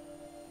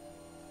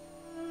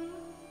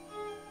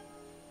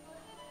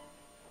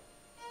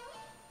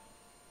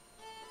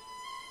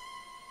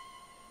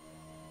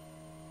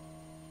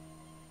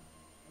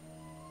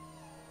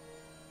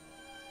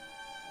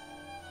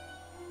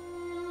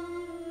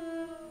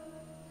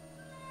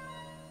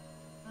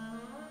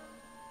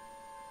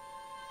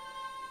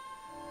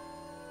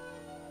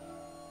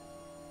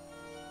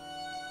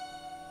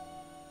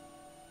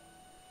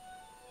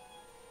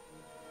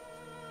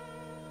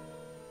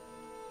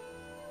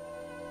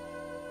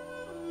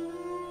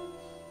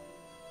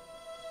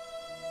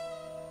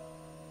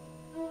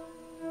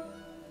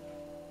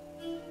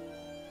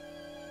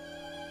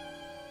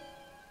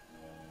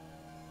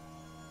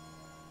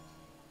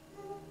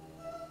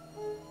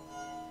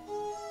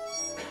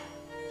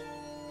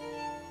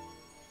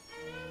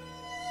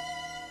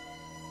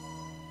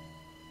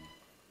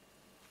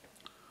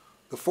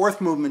 The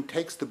fourth movement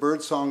takes the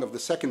bird song of the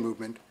second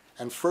movement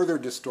and further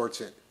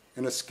distorts it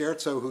in a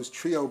scherzo whose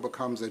trio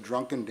becomes a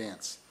drunken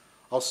dance.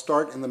 I'll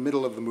start in the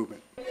middle of the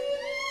movement.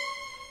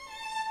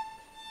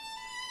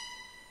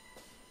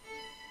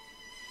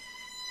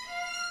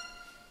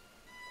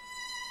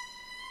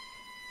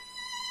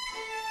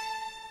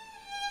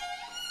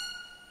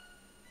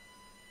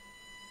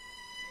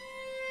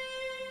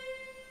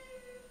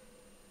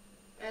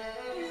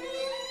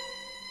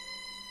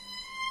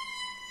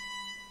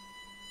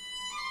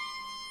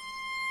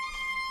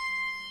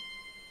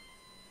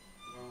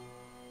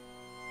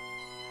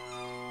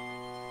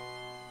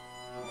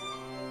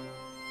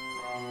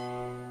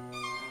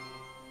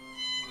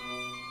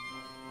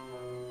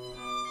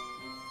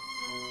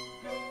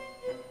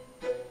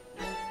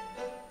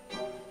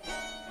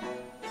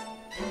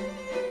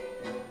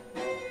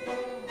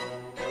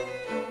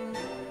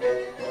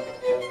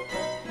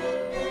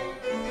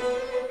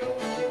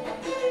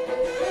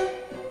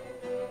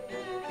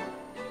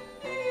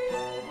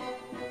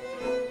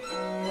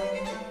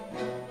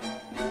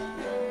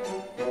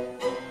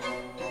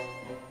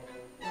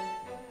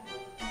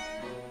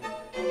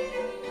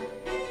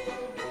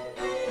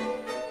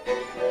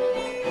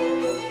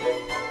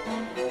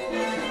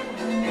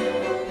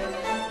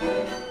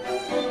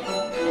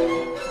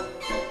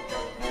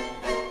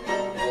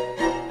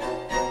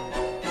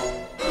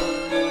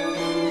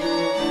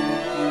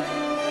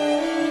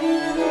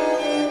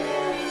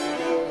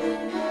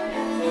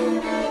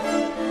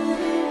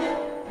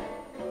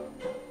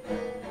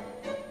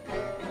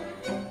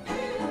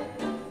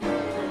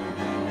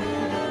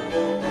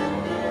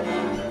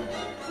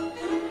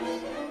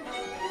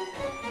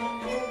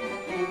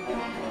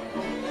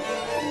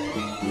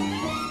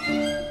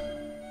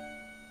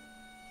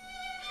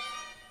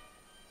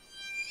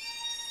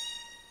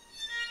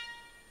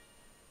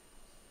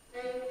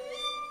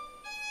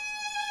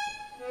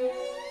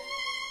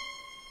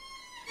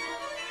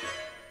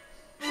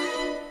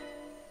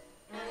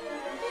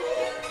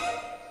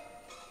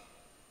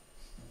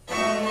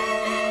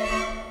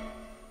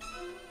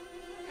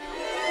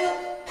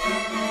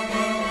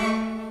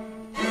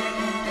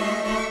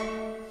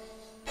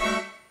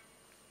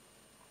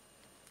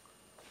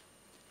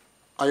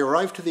 I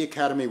arrived to the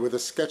Academy with a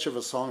sketch of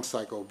a song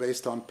cycle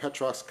based on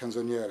Petrarch's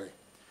Canzoniere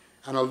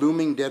and a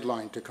looming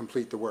deadline to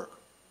complete the work.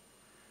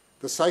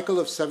 The cycle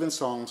of 7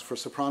 songs for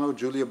soprano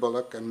Julia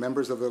Bullock and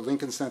members of the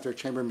Lincoln Center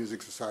Chamber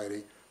Music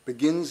Society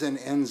begins and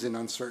ends in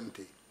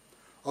uncertainty,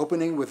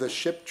 opening with a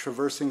ship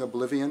traversing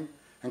oblivion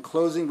and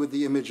closing with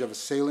the image of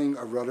sailing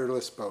a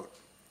rudderless boat.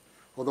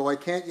 Although I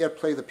can't yet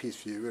play the piece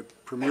for you, it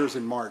premieres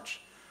in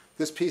March,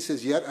 this piece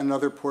is yet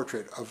another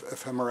portrait of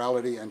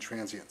ephemerality and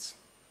transience.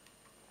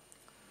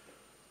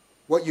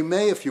 What you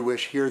may, if you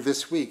wish, hear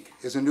this week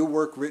is a new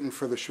work written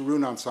for the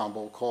Sharoon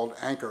Ensemble called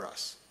Anchor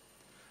Us,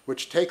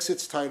 which takes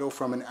its title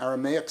from an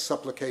Aramaic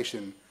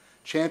supplication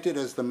chanted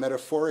as the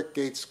metaphoric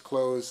gates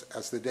close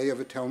as the Day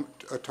of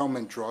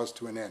Atonement draws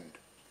to an end,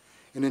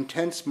 an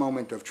intense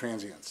moment of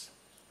transience.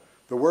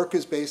 The work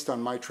is based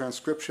on my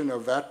transcription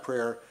of that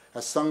prayer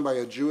as sung by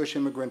a Jewish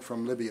immigrant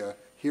from Libya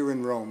here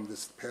in Rome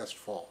this past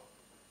fall.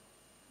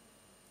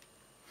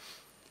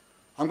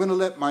 I'm going to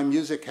let my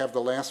music have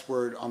the last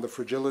word on the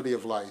fragility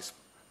of life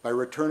by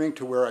returning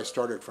to where I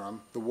started from,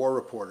 the War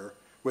Reporter,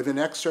 with an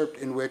excerpt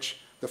in which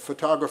the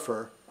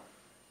photographer,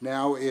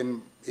 now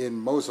in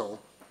Mosul,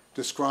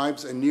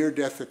 describes a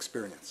near-death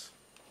experience.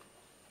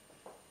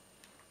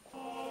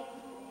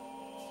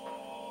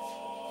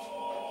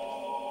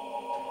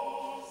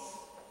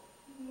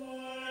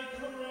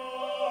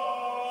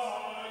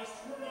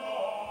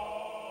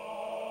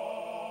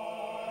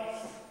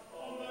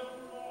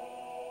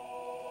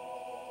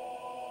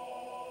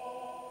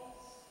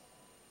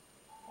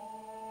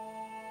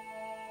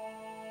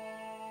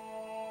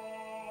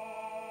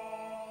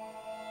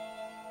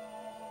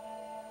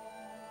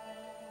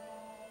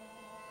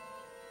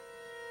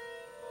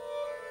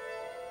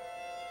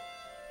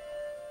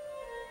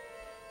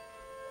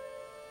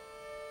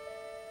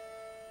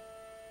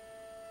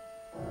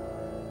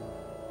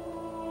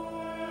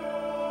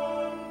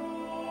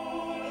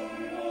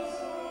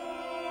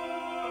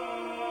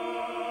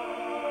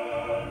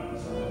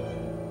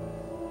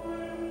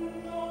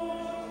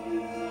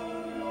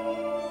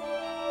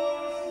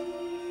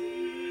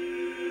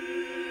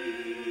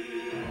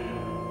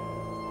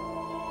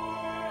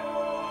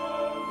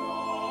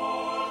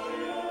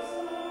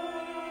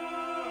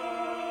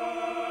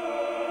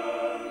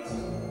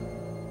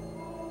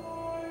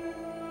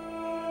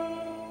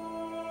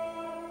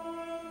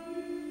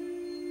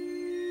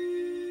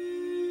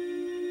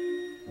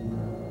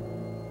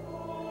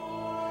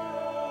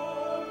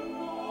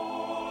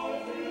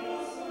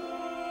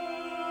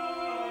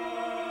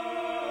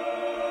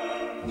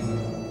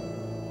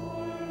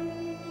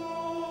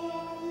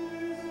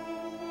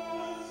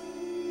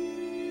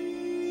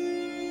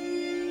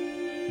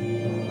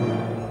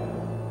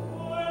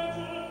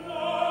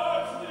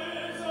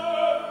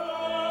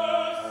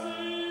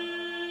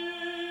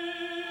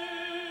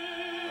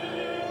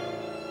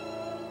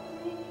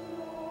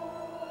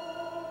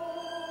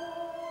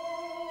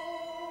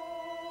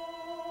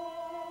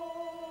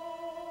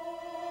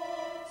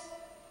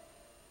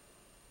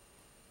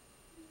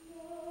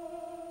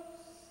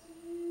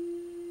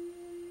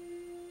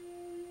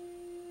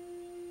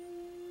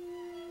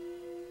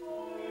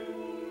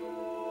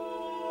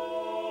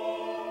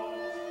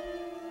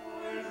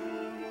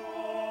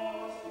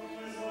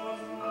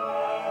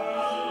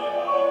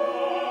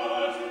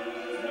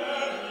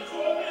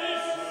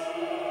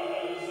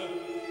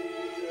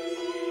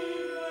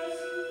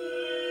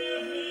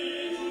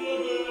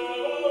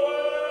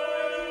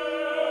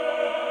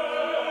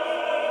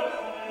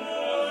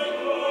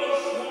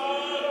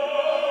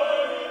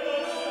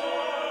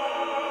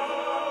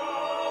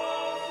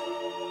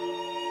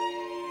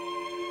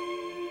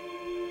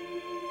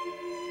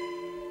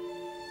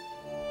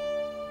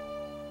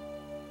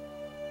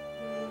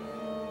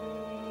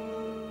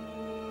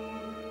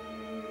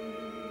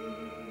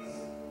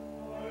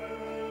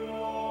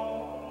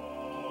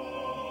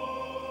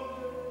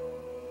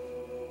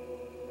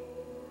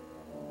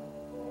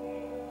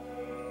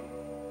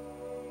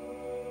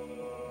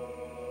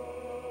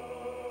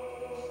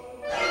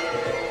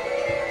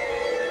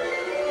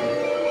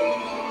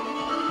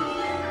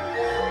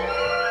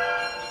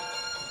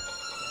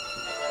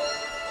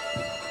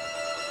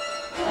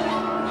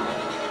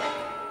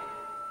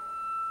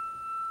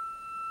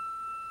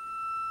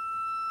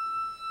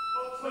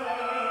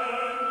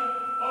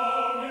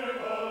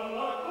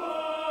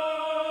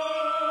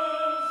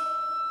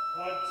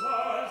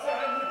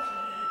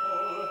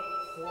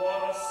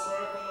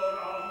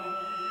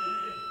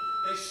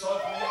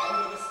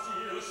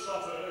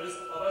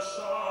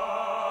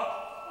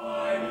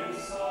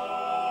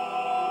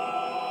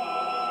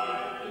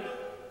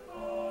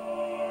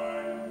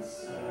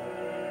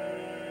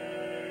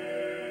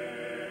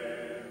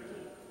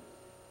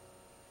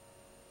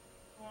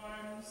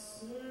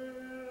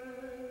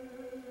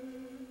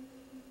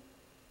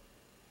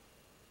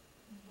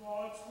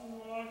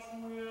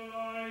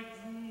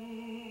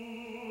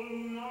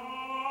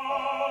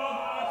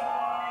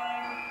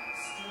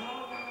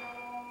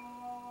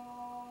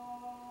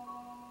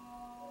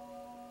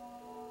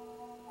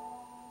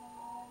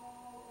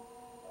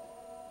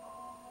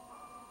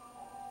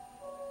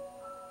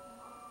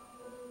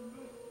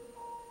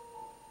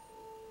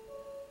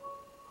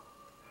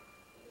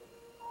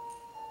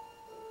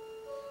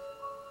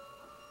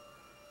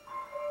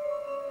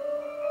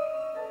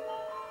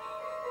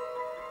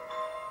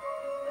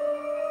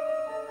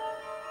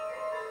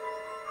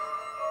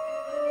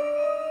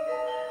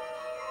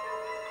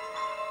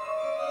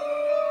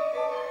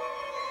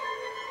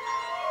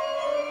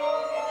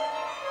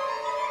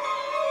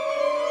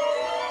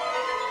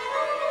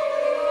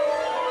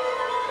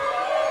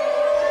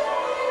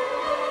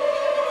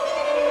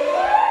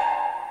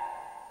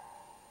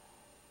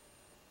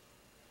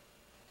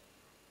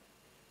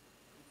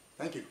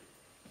 Thank you.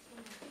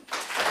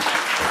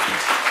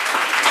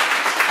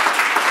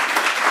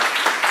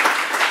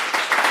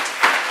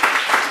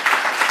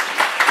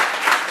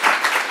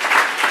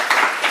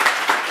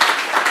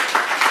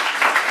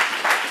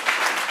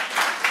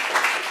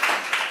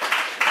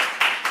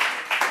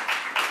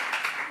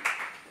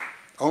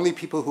 Only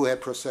people who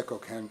had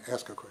Prosecco can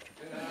ask a question.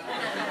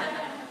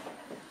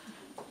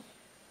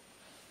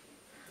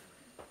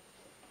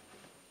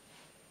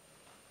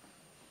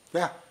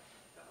 Yeah.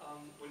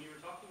 When you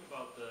were talking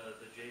about the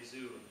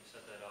Jesu, and you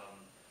said that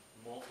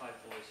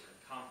multi-voice or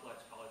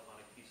complex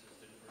polyphonic pieces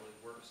didn't really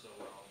work so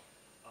well,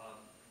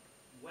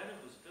 when it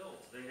was built,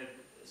 they had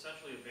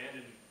essentially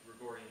abandoned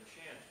Gregorian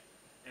chant,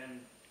 and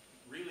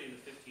really in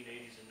the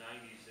 1580s and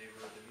 90s, they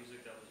were the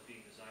music that was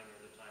being designed at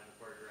the time. The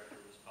choir director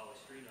was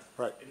Palestrina,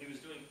 Right. and he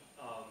was doing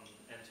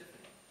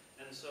antiphony.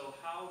 And so,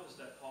 how does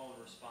that call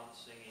and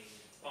response singing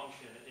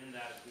function in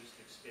that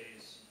acoustic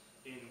space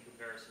in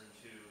comparison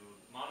to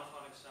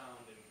monophonic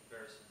sound, in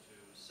comparison to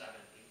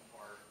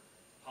 7/8-part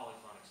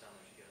polyphonic sound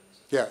that you get in the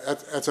system? Yeah,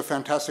 that's a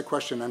fantastic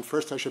question. And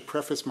first, I should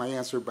preface my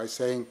answer by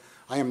saying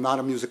I am not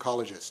a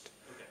musicologist.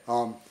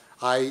 Okay.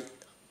 I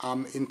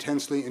am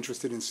intensely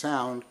interested in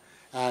sound,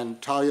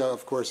 and Talia,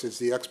 of course, is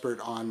the expert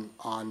on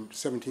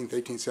 17th,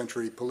 18th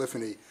century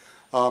polyphony.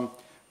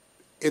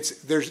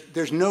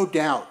 There's no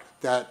doubt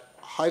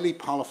highly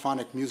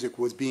polyphonic music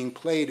was being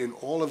played in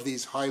all of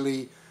these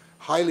highly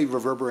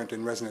reverberant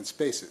and resonant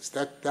spaces.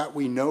 That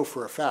we know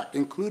for a fact,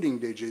 including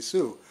de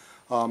Jesu.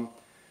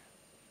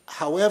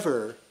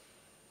 However,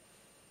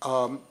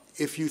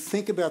 if you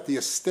think about the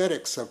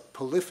aesthetics of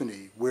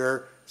polyphony,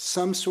 where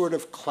some sort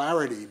of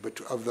clarity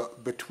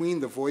between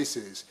the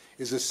voices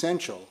is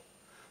essential,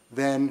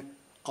 then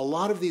a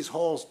lot of these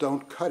halls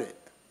don't cut it.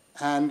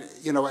 And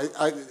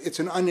it's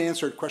an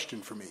unanswered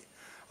question for me.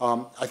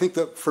 I think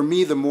that for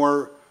me, the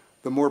more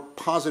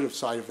positive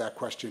side of that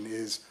question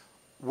is,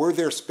 were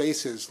there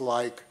spaces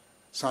like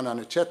San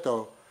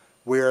Aniceto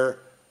where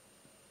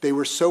they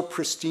were so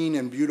pristine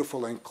and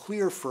beautiful and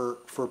clear for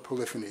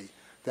polyphony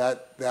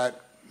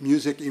that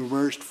music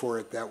emerged for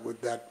it that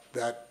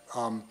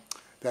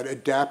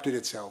adapted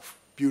itself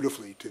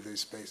beautifully to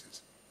these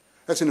spaces?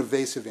 That's an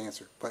evasive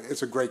answer, but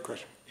it's a great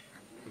question.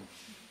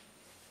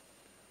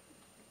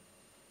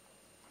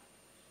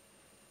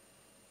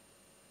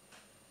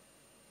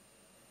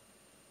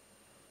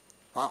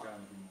 Wow.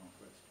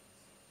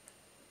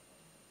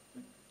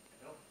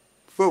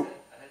 Fu.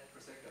 I had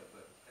Prosecco,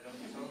 but I don't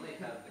totally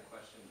have the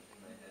question in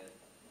my head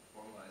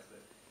formalized, but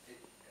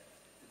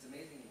it's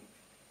amazing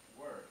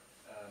work.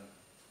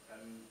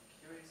 I'm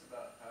curious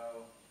about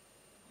how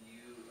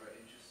you are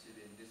interested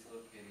in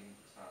dislocating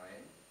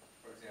time.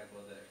 For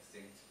example, the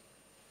extinct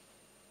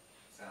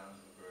sounds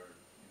of a bird,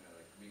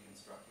 like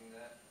reconstructing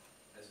that,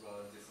 as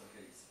well as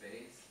dislocating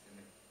space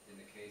in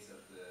the case of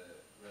the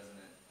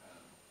resonant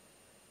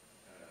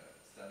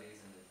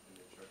studies in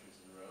the churches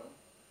in Rome.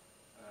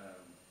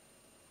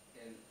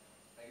 And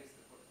I guess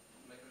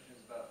my question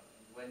is about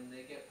when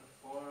they get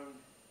performed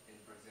in,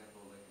 for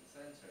example, Lincoln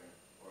Center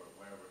or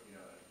wherever, in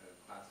a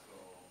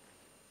classical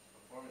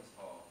performance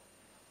hall,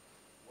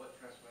 what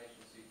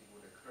transformations do you think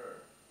would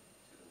occur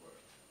to the work?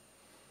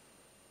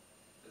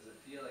 Does it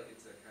feel like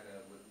it's a kind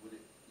of, would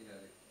it,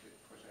 the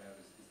question I have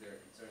is there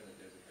a concern that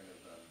there's a kind of,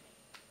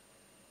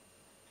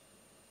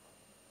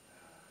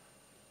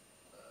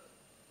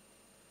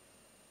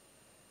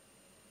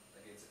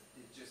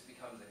 it just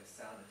becomes like a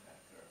sound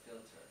effect or a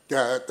filter?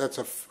 Yeah, that's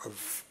an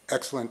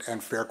excellent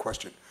and fair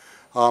question.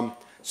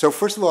 So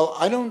first of all,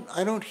 I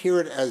don't hear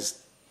it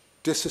as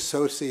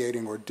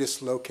disassociating or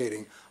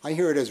dislocating. I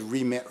hear it as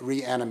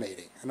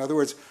reanimating. In other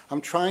words,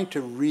 I'm trying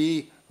to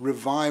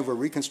revive or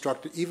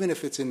reconstruct, even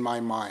if it's in my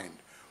mind,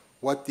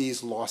 what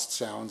these lost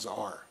sounds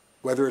are.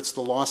 Whether it's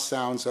the lost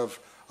sounds of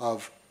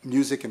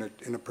music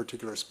in a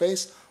particular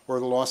space, or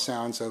the lost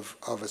sounds of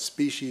a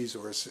species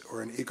or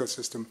an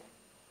ecosystem.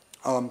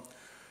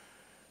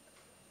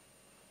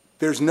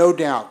 There's no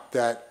doubt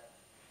that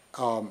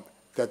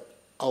that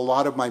a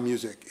lot of my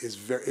music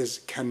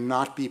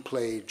cannot be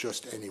played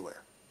just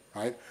anywhere,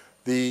 right?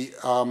 The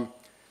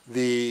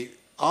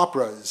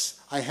operas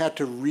I had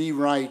to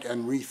rewrite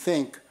and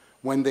rethink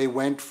when they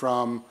went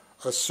from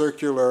a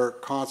circular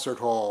concert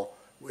hall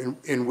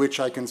in which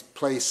I can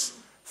place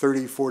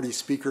 30, 40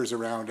 speakers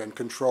around and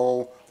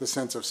control the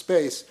sense of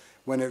space,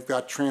 when it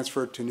got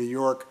transferred to New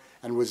York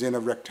and was in a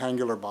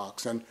rectangular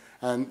box. And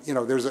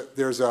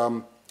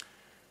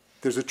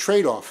there's a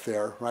trade-off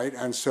there, right?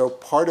 And so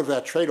part of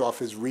that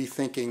trade-off is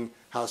rethinking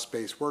how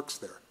space works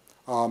there.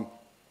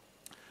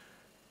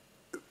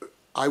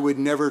 I would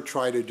never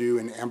try to do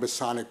an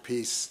ambisonic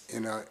piece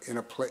in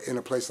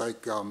a place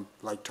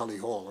like Tully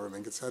Hall or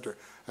Lincoln Center.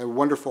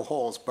 Wonderful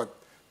halls, but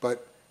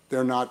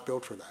they're not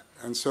built for that.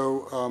 And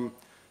so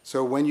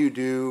when you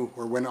do,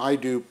 or when I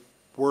do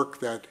work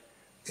that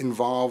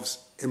involves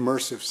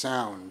immersive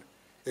sound,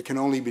 it can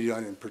only be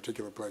done in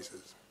particular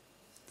places.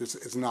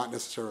 It's not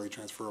necessarily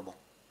transferable.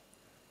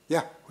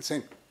 Yeah,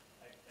 Hussein.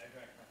 I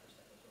drank my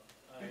perspective as well.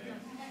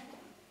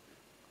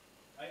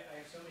 I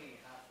have so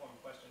many half-formed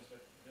questions,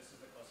 but this is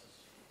the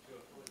closest to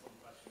a fully formed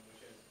question,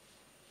 which is,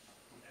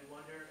 I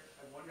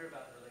wonder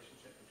about the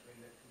relationship between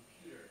the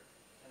computer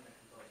and the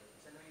composer.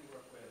 Because I know you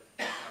work with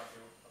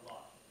Berger a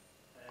lot,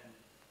 and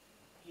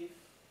if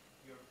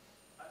you're,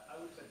 I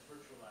would have said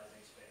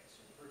virtualizing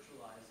space, or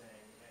virtualizing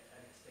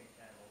an extinct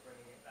animal,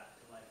 bringing it back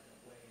to life in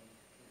a way in the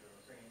computer, or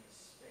bringing the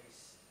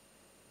space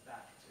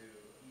back to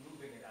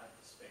moving it out of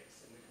the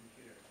space in the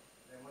computer.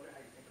 And I wonder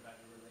how you think about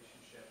your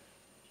relationship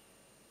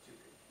to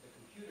the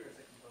computer as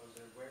a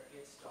composer, where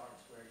it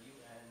starts, where you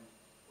end,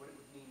 what it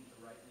would mean to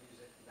write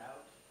music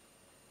without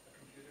a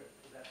computer.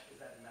 Is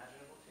that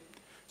imaginable to you?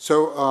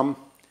 So,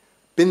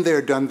 been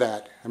there, done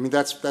that. I mean,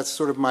 that's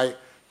sort of my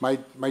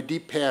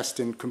deep past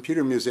in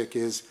computer music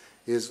is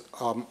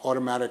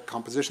automatic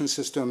composition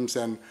systems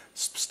and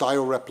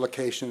style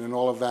replication and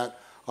all of that.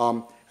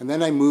 And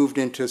then I moved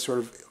into sort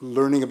of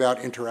learning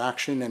about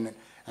interaction and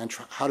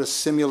how to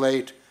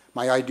simulate.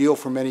 My ideal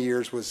for many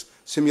years was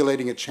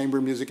simulating a chamber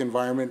music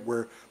environment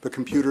where the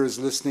computer is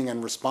listening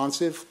and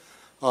responsive.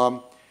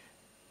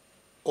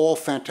 All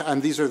fantastic,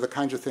 and these are the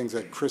kinds of things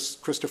that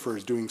Christopher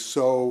is doing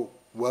so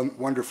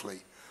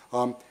wonderfully.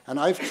 And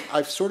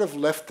I've sort of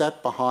left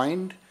that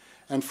behind.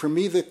 And for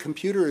me, the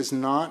computer is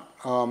not.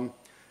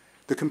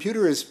 The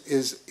computer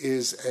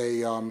is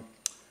a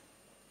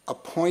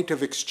point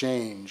of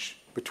exchange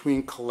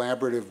between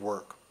collaborative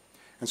work.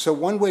 And so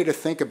one way to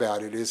think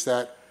about it is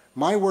that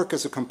my work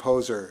as a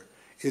composer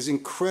is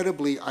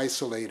incredibly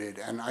isolated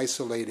and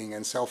isolating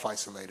and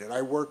self-isolated.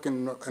 I work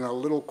in a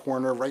little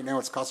corner. Right now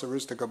it's Casa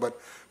Rustica,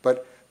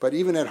 but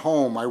even at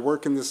home, I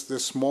work in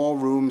this small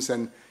rooms,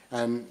 and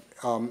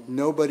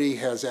nobody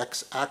has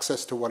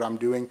access to what I'm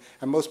doing,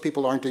 and most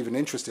people aren't even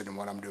interested in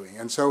what I'm doing.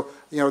 And so,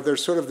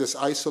 there's sort of this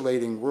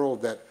isolating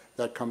world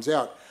that comes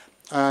out.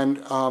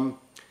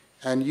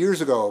 And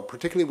years ago,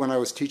 particularly when I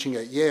was teaching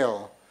at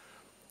Yale,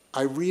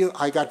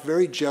 I got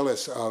very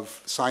jealous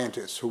of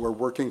scientists who were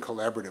working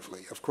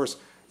collaboratively. Of course,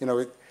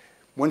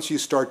 once you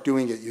start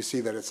doing it, you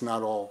see that it's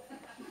not all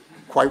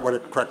quite what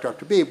it cracked out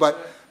to be. But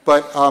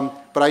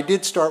I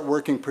did start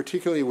working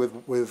particularly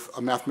with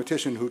a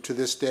mathematician who, to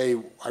this day,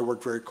 I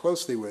work very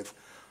closely with.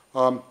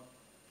 And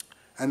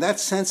that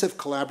sense of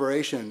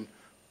collaboration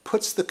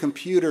puts the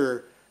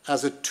computer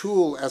as a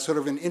tool, as sort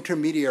of an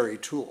intermediary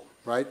tool,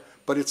 right?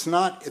 But it's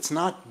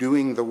not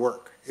doing the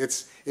work.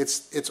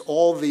 It's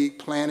all the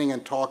planning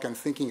and talk and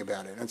thinking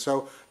about it. And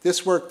so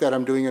this work that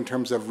I'm doing in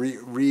terms of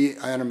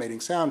reanimating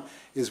sound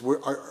is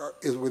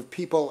with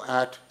people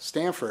at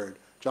Stanford,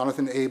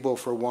 Jonathan Abel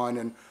for one,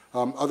 and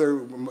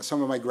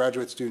some of my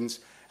graduate students.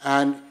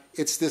 And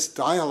it's this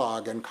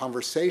dialogue and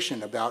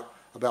conversation about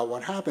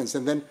what happens.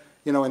 And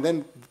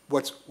then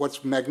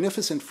what's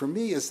magnificent for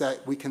me is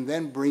that we can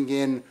then bring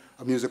in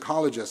a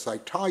musicologist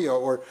like Talia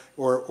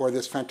or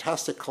this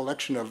fantastic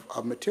collection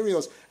of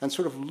materials and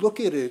sort of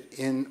look at it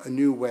in a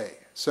new way.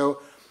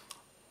 So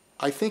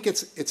I think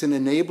it's an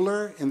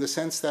enabler in the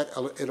sense that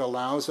it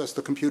allows us,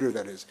 the computer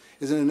that is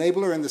an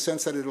enabler in the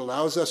sense that it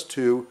allows us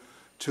to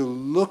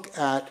look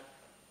at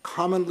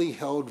commonly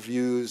held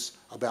views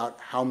about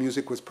how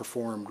music was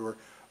performed or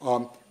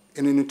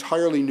in an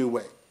entirely new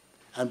way.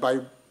 And by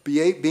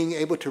being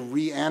able to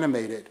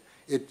reanimate it,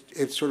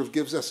 it sort of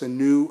gives us a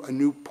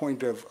new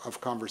point of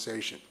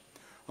conversation.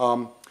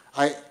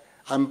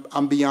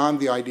 I'm beyond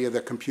the idea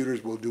that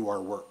computers will do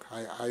our work.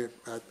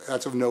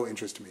 That's of no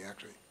interest to me,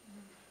 actually.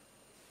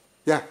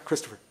 Yeah,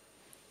 Christopher.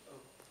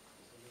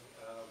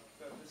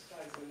 This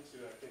ties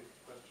into, I think,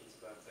 questions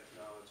about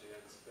technology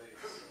and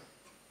space.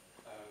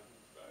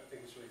 I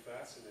think it's really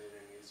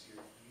fascinating is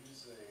you're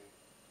using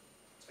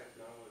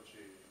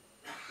technology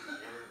to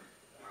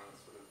work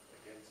sort of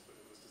against what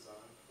it was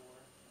designed for.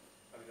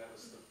 I mean, that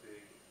was the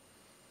big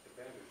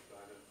advantage,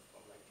 right, of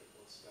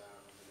electrical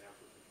sound and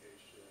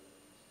amplification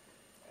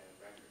and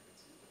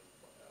records.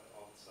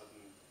 All of a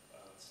sudden,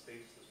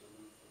 space is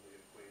removed from the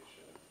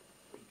equation.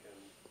 We can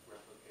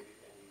replicate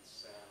any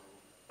sound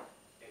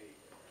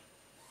anywhere.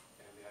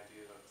 And the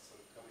idea of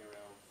sort of coming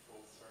around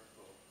full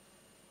circle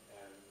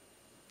and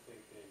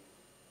thinking,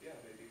 yeah,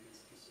 maybe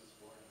these pieces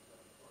weren't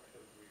done for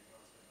every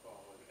concert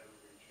hall and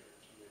every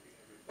church and maybe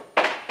everything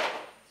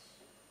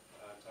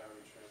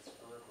entirely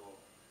transferable,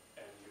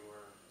 and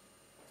you're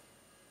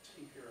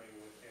tinkering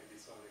with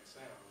ambisonic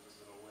sounds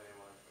in a way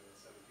like the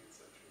 17th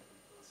century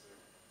composer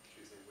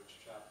choosing which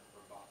chapel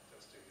or Bach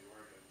testing the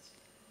organs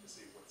to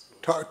see what's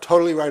going on.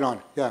 Totally right on.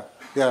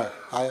 Yeah,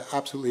 I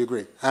absolutely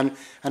agree. And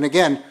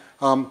again,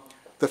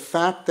 the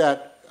fact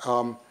that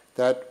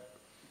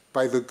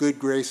by the good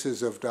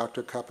graces of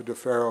Dr.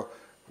 Capodaferro,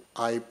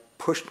 I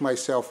pushed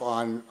myself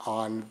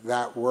on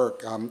that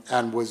work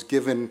and was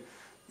given,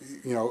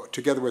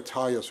 together with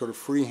Talia, sort of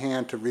free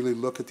hand to really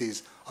look at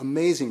these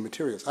amazing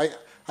materials.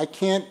 I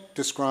can't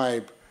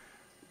describe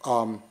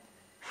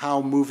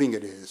how moving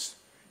it is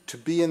to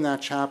be in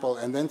that chapel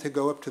and then to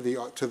go up to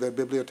the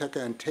biblioteca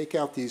and take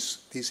out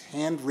these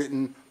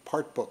handwritten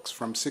part books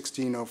from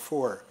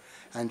 1604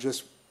 and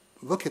just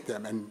look at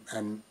them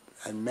and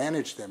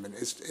manage them. And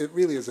it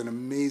really is an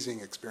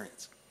amazing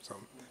experience.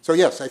 So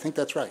yes, I think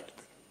that's right.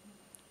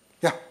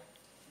 Yeah.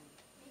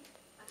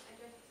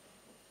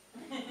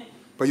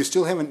 But you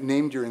still haven't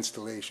named your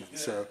installation,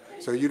 so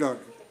you don't.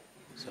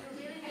 So. It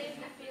really made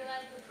me feel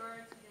like a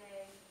bird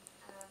today.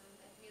 I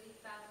really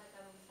felt like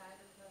I'm inside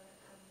of her.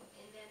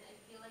 And then I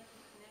feel like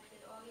you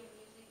connected all your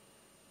music.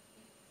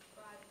 You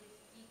brought this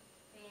deep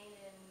pain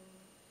and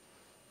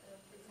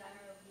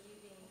desire of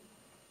living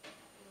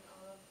in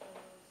all of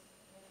those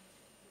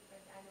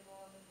different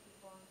animals and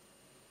people.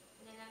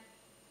 And then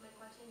my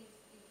question is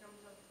in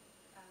terms of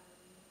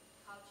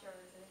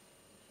cultures, and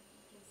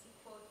you can see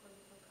quotes from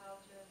different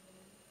cultures and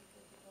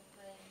different people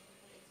playing,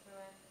 different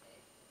experiment.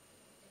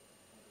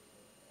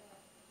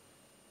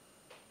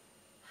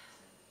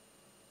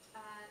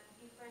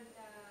 Different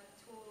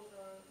tools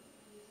or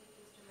music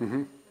instruments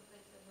in different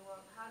places of the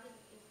world. How does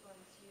it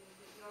influence you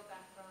with your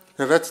background?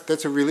 Now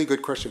that's a really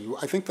good question.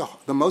 I think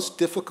the most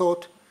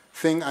difficult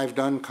thing I've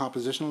done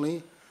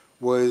compositionally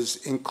was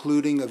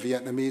including a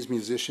Vietnamese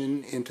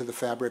musician into the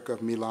fabric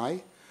of My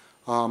Lai.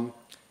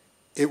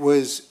 It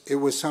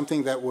was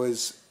something that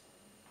was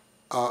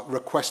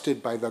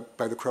requested by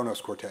the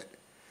Kronos Quartet,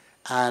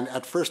 and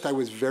at first I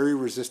was very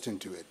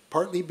resistant to it.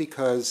 Partly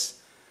because,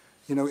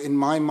 in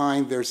my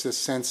mind there's this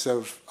sense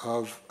of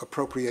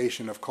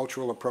appropriation, of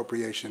cultural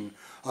appropriation,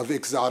 of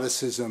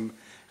exoticism,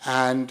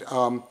 and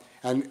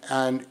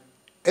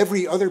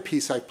every other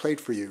piece I've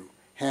played for you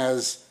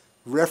has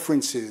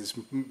references,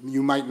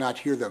 you might not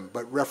hear them,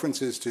 but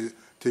references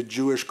to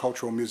Jewish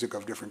cultural music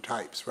of different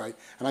types, right?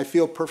 And I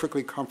feel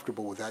perfectly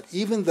comfortable with that,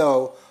 even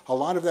though a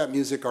lot of that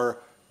music are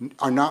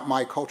not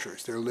my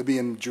cultures. They're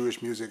Libyan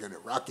Jewish music and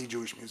Iraqi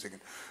Jewish music.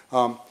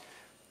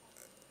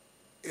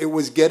 It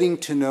was getting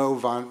to know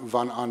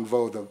Van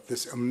Anvo,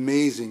 this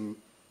amazing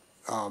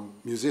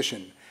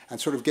musician, and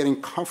sort of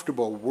getting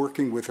comfortable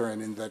working with her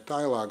and in that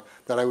dialogue,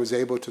 that I was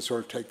able to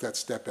sort of take that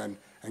step and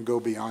go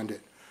beyond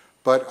it.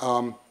 But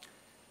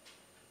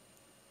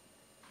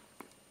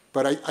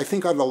I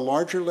think on the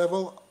larger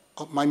level,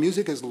 my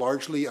music is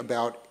largely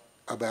about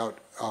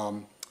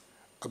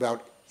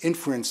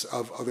inference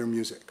of other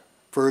music.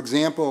 For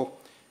example,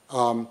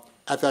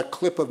 at that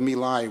clip of My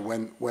Lai,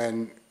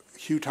 when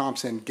Hugh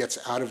Thompson gets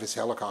out of his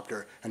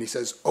helicopter and he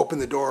says, "Open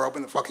the door,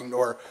 open the fucking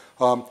door,"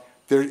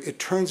 it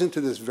turns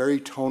into this very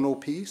tonal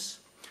piece.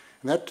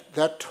 And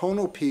that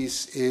tonal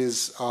piece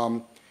is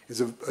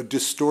a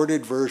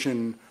distorted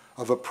version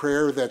of a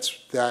prayer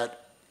that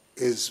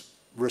is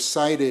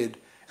recited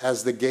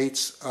as the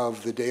gates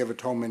of the Day of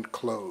Atonement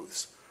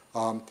close.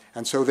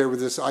 And so there was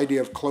this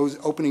idea of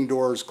opening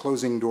doors,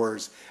 closing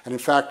doors. And in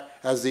fact,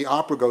 as the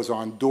opera goes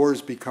on,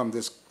 doors become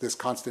this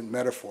constant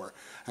metaphor.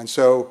 And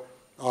so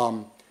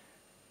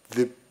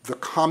the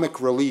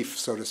comic relief,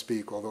 so to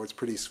speak, although it's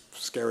pretty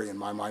scary in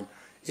my mind,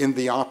 in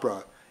the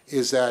opera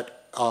is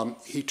that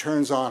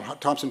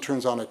Thompson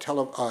turns on a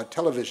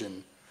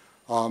television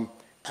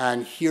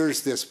and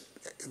hears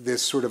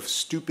this sort of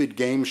stupid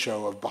game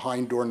show of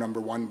behind door number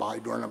 1,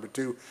 behind door number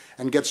 2,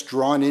 and gets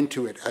drawn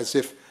into it as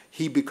if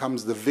he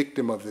becomes the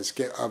victim of this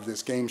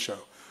game show.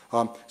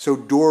 So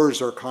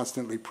doors are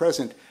constantly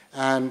present,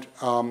 and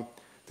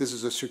this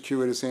is a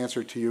circuitous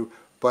answer to you,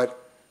 but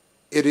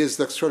it is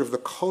the sort of the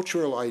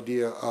cultural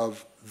idea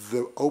of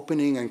the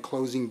opening and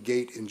closing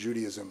gate in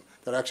Judaism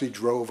that actually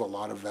drove a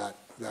lot of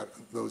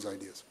those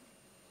ideas.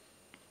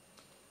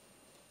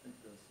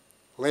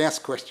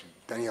 Last question,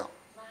 Danielle.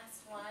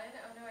 Last one.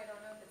 Oh no, I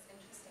don't know if it's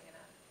interesting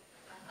enough.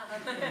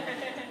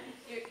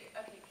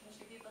 Okay, can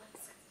you be the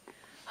last?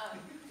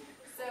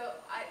 So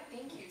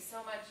thank you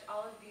so much.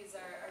 All of these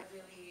are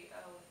really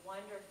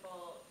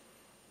wonderful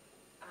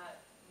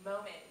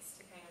moments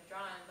to kind of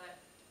draw on, but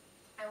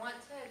I want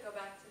to go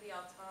back to the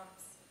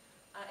Altamps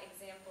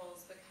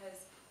examples,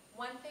 because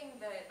one thing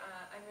that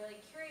I'm really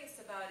curious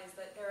about is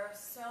that there are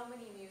so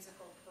many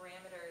musical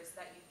parameters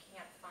that you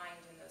can't find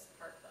in those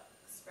part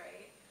books,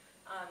 right?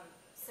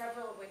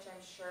 Several of which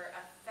I'm sure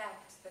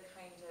affect the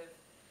kind of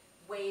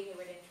way they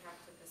would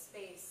interact with the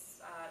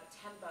space.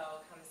 Tempo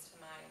comes to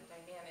mind,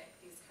 dynamic,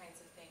 these kinds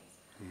of things.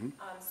 Mm-hmm.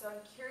 So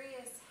I'm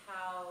curious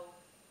how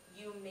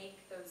you make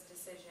those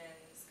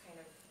decisions,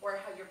 kind of, or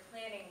how you're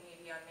planning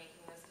maybe on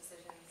making those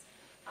decisions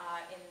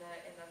in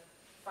the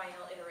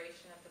final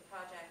iteration of the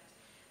project.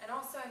 And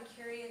also I'm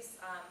curious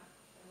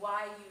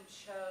why you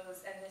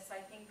chose, and this I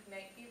think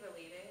might be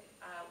related,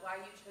 why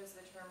you chose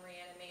the term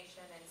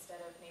reanimation instead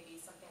of maybe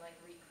something like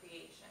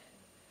recreation.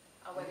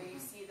 Whether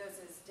you see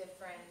those as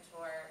different,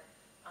 or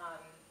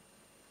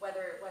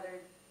whether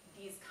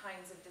these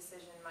kinds of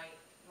decision might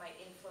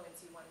influence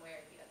you one way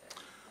or the other.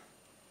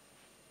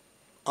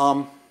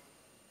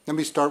 Let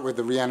me start with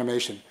the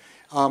reanimation.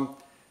 I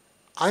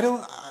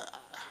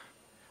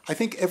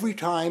think every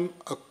time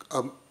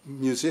a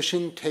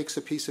musician takes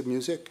a piece of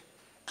music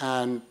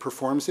and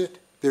performs it,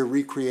 they're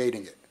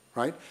recreating it,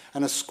 right?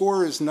 And a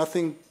score is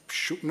nothing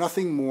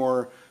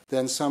more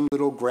than some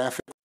little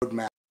graphic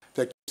roadmap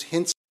that gives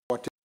hints of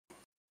what to do.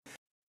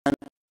 And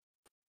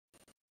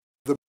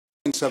the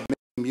brilliance of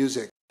making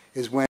music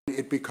is when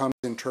it becomes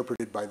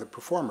interpreted by the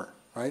performer,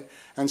 right?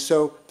 And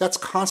so that's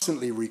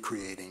constantly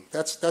recreating.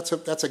 That's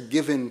a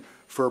given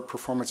for a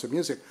performance of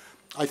music.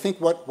 I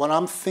think what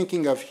I'm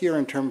thinking of here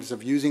in terms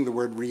of using the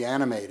word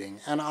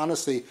reanimating, and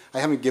honestly, I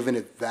haven't given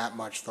it that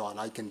much thought.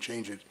 I can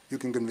change it. You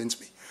can convince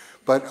me.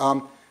 But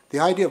the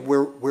idea of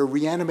we're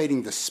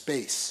reanimating the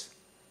space.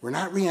 We're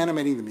not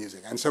reanimating the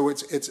music. And so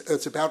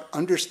it's about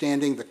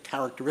understanding the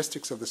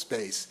characteristics of the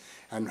space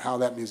and how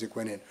that music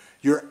went in.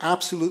 You're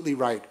absolutely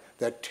right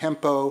that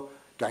tempo,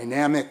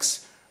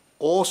 dynamics,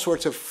 all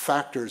sorts of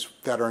factors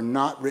that are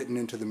not written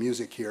into the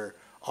music here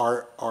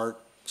are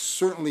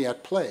certainly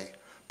at play.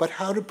 But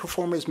how do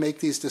performers make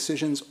these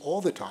decisions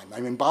all the time?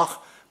 I mean,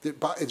 Bach,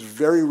 it's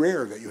very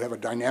rare that you have a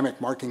dynamic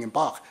marking in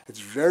Bach.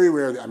 It's very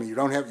rare. I mean, you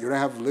don't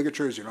have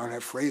ligatures, you don't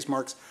have phrase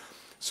marks.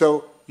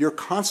 So you're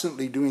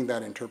constantly doing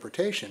that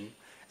interpretation.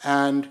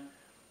 And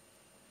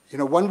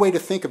one way to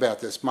think about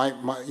this,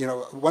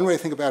 one way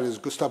to think about it is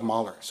Gustav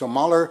Mahler. So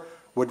Mahler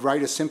would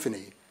write a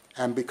symphony,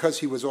 and because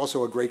he was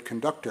also a great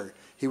conductor,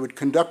 he would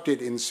conduct it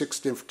in six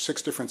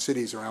different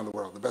cities around the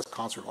world, the best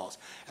concert halls.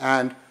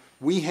 And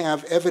we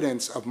have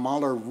evidence of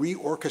Mahler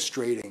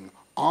reorchestrating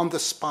on the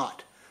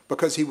spot,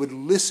 because he would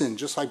listen,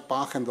 just like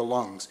Bach and the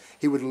lungs.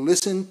 He would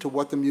listen to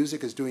what the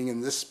music is doing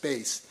in this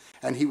space,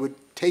 and he would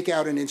take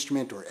out an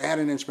instrument or add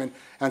an instrument.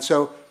 And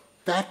so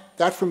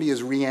that for me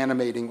is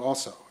reanimating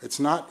also. It's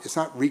not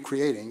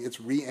recreating,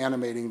 it's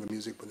reanimating the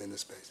music within the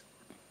space.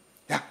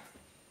 Yeah.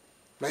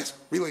 Last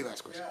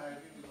question. Yeah, I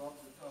really love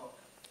the talk.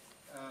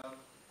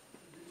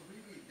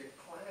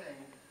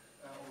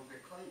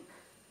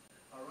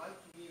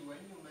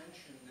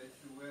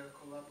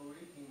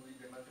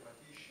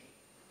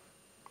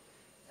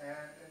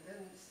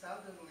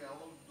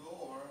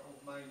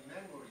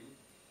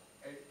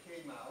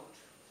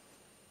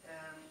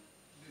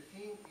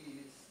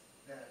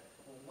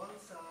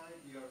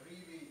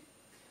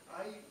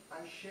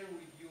 share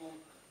with you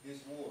this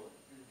word,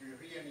 the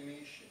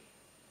reanimation.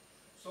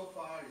 So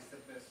far, it's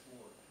the best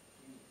word to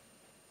me.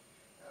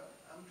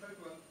 I'm trying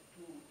to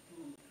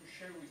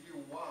share with you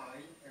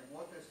why and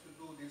what has to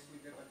do this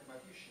with the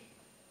mathematician.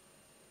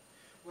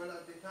 Well,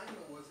 at the time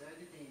I was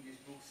editing this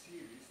book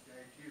series,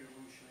 The IT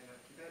Revolution in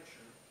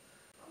Architecture,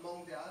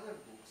 among the other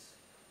books,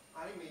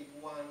 I made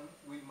one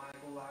with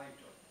Michael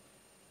Layton.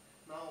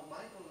 Now,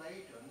 Michael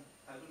Layton,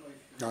 I don't know if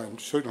you know.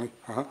 Certainly.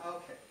 Okay, all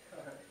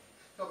right.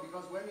 So,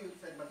 because when you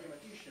said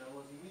mathematician, I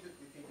was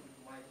immediately thinking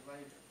to Michael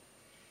Layton.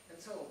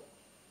 And so,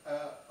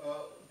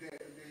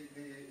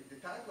 the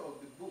title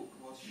of the book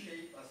was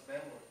Shape as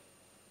Memory.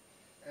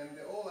 And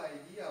the whole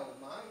idea of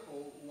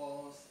Michael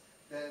was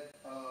that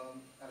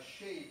a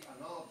shape,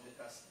 an object,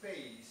 a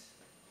space,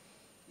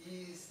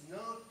 is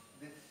not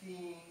the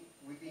thing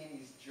within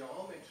its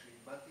geometry,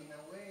 but in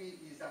a way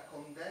is a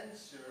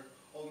condenser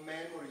of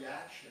memory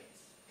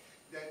actions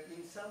that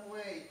in some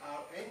way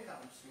are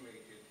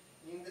encapsulated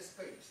in the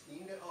space,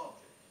 in the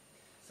object.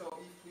 So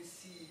if we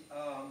see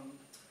a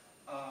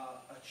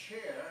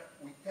chair,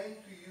 we tend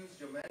to use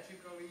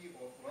geometrically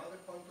or from other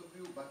point of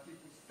view, but if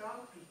we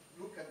start to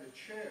look at the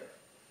chair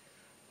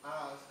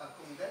as a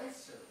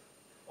condenser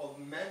of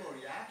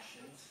memory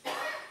actions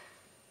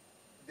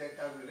that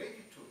are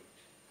related to it,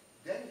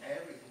 then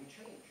everything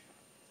changes.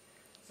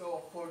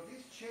 So for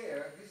this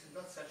chair, this is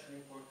not such an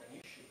important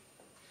issue.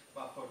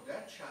 But for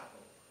that chapel,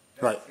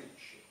 that's the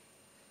issue.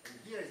 And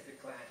here is the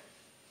client.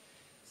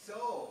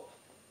 So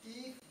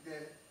if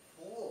the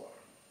form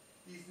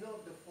is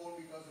not the form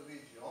because of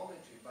its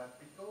geometry, but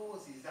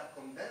because it's a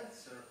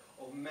condenser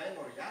of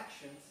memory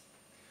actions,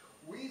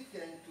 we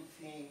tend to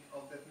think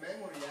of the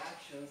memory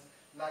actions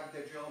like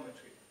the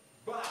geometry.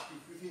 But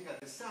if we think of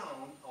the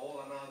sound,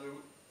 all another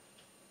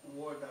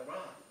word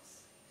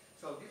arises.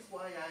 So this is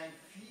why I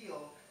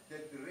feel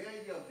that the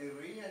idea of the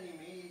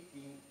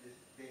reanimating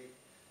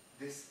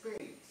the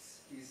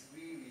space is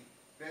really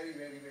very,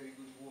 very, very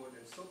good word.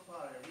 And so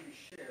far I really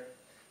share.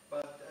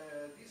 But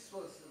this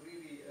was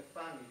really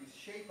funny. This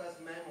shape as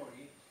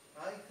memory,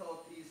 I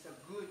thought is a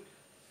good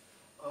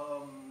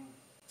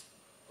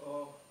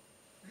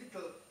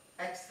little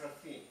extra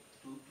thing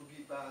to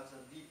give us a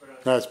deeper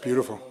understanding. That's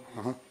beautiful.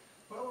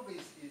 Probably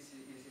is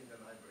in the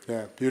library.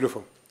 Yeah,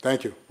 beautiful.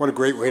 Thank you. What a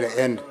great way to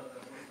end.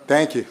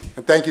 Thank you.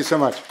 And thank you so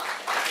much.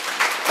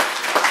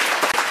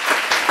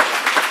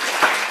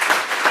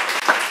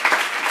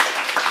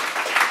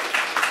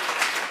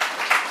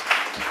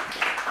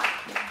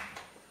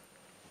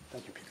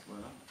 Thank you, Peter.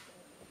 Well,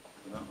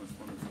 that was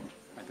wonderful.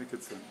 I think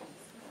it's a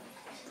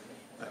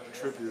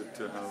tribute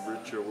to how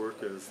rich your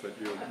work is that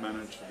you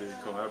managed to be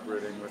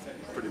collaborating with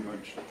pretty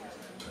much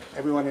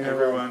everyone in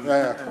everyone,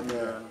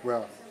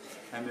 well,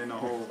 and in a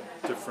whole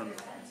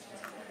different,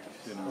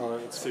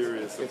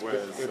 series of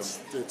ways.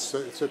 It's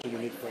such a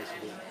unique place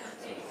to be.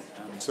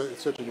 It's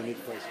such a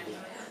unique place to be.